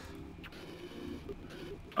 Nope.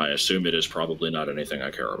 I assume it is probably not anything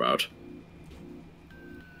I care about.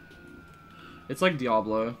 It's like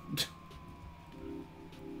Diablo.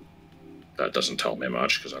 That doesn't tell me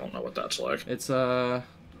much, because I don't know what that's like.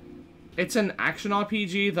 It's an action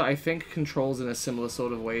RPG that I think controls in a similar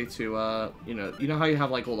sort of way to, you know how you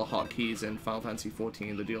have, like, all the hotkeys in Final Fantasy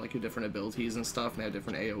 14 that do, like, your different abilities and stuff, and they have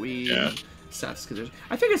different AoE and stats conditions.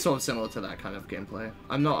 I think it's sort of similar to that kind of gameplay.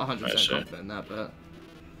 I'm not 100% confident in that, but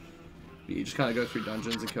you just kind of go through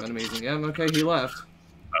dungeons and kill enemies, and yeah, okay, he left.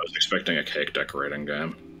 I was expecting a cake decorating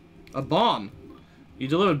game. A bomb! You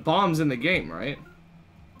delivered bombs in the game, right?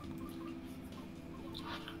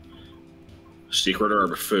 Secret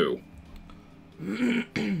herb foo.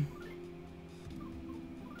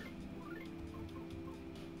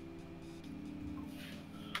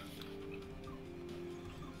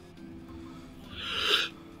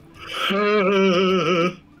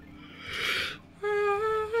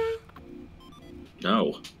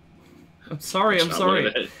 No. I'm sorry, That's I'm not sorry.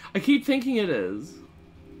 what it is. I keep thinking it is.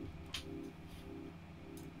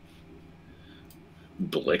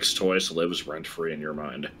 Blixtoys lives rent-free in your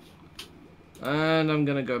mind. And I'm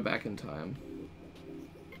gonna go back in time.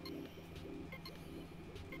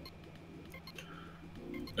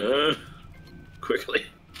 Quickly.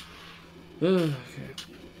 Okay.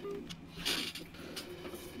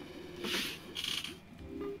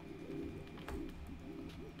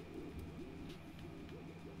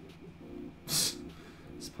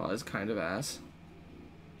 part is kind of ass.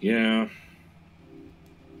 Yeah.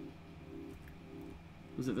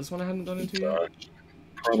 Was it this one I hadn't done into yet?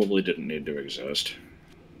 Probably didn't need to exist.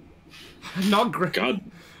 Not great. God.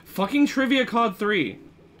 Fucking Trivia Card 3.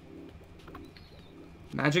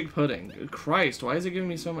 Magic Pudding. Good Christ, why is it giving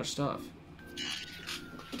me so much stuff?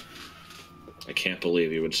 I can't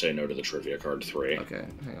believe you would say no to the Trivia Card 3. Okay,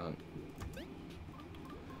 hang on.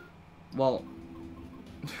 Well...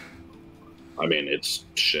 I mean, it's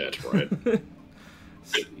shit, right?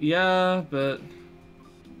 Yeah, but...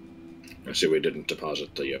 I see we didn't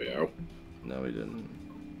deposit the yo-yo. No, we didn't.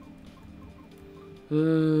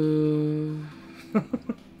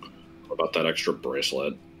 What about that extra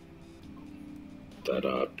bracelet that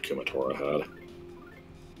Kumatora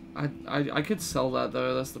had? I could sell that,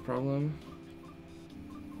 though, that's the problem.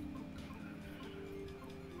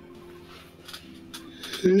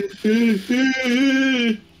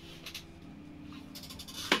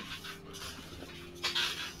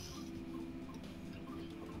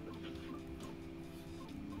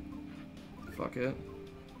 Fuck it.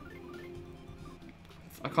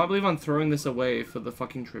 I can't believe I'm throwing this away for the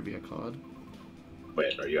fucking trivia card.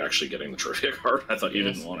 Wait, are you actually getting the trivia card? I thought you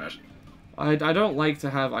didn't want it. I don't like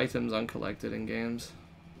to have items uncollected in games.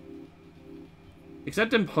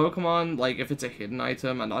 Except in Pokemon, like, if it's a hidden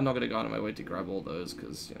item, and I'm not gonna go out of my way to grab all those,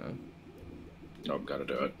 because, you know. Nope, gotta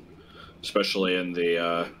do it. Especially in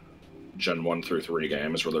the, Gen 1 through 3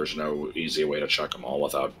 games, where there's no easy way to check them all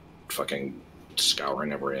without fucking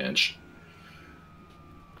scouring every inch.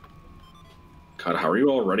 God, how are you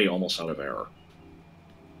already almost out of air?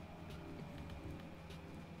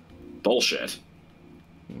 Bullshit.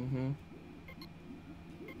 Mm-hmm.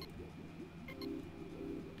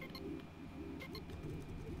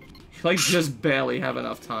 You, like, just barely have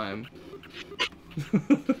enough time.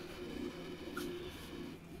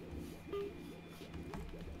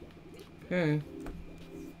 Okay.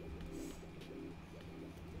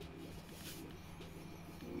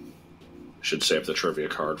 Should save the trivia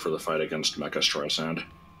card for the fight against Mecha Streisand.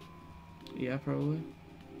 Yeah, probably.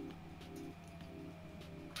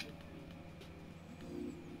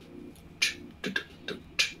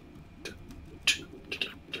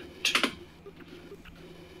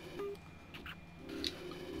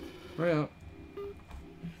 Hurry up.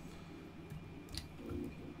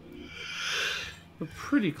 We're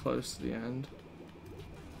pretty close to the end.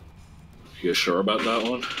 You sure about that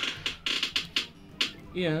one?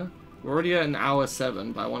 Yeah. We're already at an hour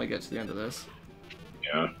 7, but I want to get to the end of this.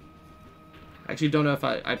 Yeah. I actually don't know if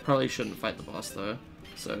I probably shouldn't fight the boss, though.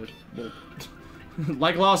 So, we'll...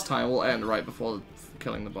 like last time, we'll end right before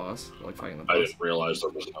killing the boss. Like, fighting the boss. I didn't realize there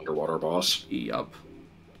was an underwater boss. Yup.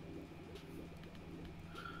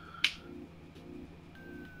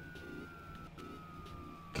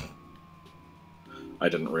 I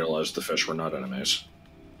didn't realize the fish were not enemies.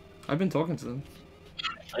 I've been talking to them.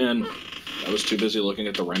 And I was too busy looking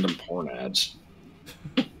at the random porn ads.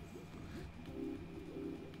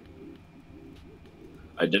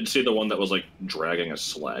 I did see the one that was, like, dragging a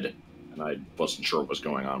sled, and I wasn't sure what was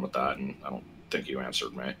going on with that, and I don't think you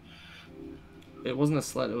answered me. It wasn't a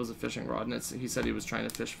sled, it was a fishing rod, and he said he was trying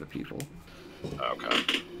to fish for people.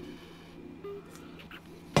 Okay.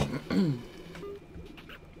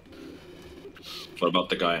 What about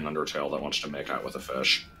the guy in Undertale that wants to make out with a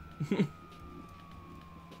fish?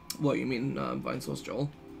 What, you mean Vinesource Joel?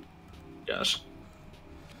 Yes.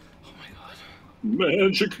 Oh my god.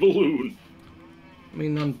 Magic balloon! I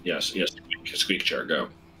mean, Yes, squeak chair, go.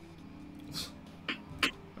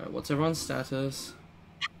 Alright, what's everyone's status?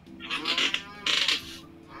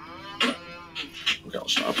 Okay, I'll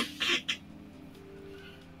stop.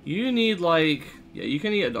 You need, like... Yeah, you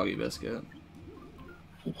can eat a doggy biscuit.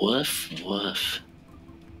 Woof, woof.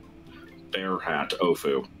 Bear hat,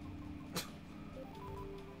 Ofu.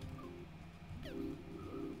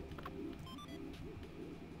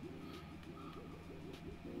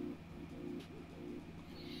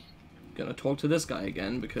 Gonna talk to this guy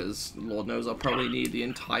again, because Lord knows I'll probably need the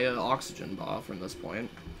entire oxygen bar from this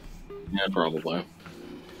point. Yeah, probably.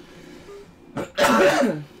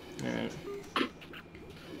 Alright.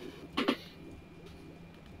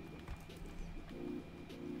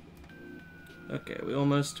 Okay, we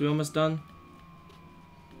almost done?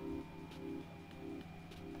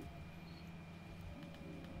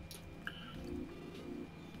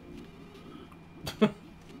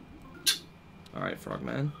 Alright,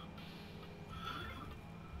 Frogman.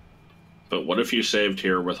 But what if you saved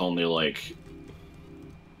here with only, like,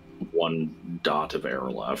 1 dot of air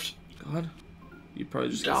left? God. You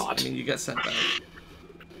probably just Dot. Get, I mean, you get sent back.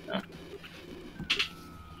 Yeah.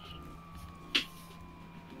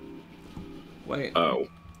 Wait. Oh.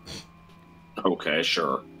 Okay,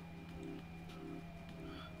 sure.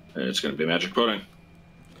 It's gonna be magic pudding.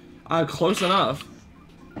 Close enough.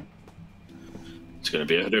 It's gonna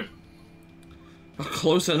be a hoodoo.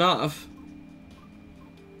 Close enough.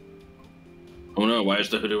 Oh no, why is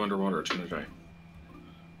the hoodoo underwater? It's gonna die.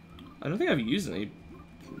 I don't think I've used any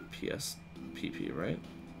PSPP, right?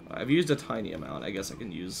 I've used a tiny amount. I guess I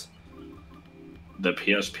can use... The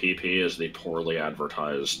PSPP is the poorly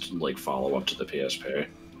advertised, like, follow-up to the PSP.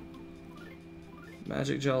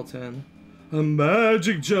 Magic gelatin. A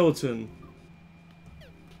magic gelatin!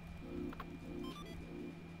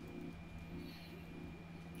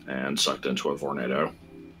 And sucked into a tornado.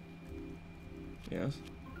 Yes.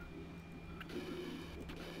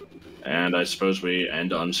 And I suppose we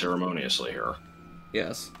end unceremoniously here.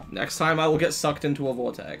 Yes. Next time I will get sucked into a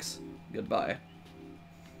vortex. Goodbye.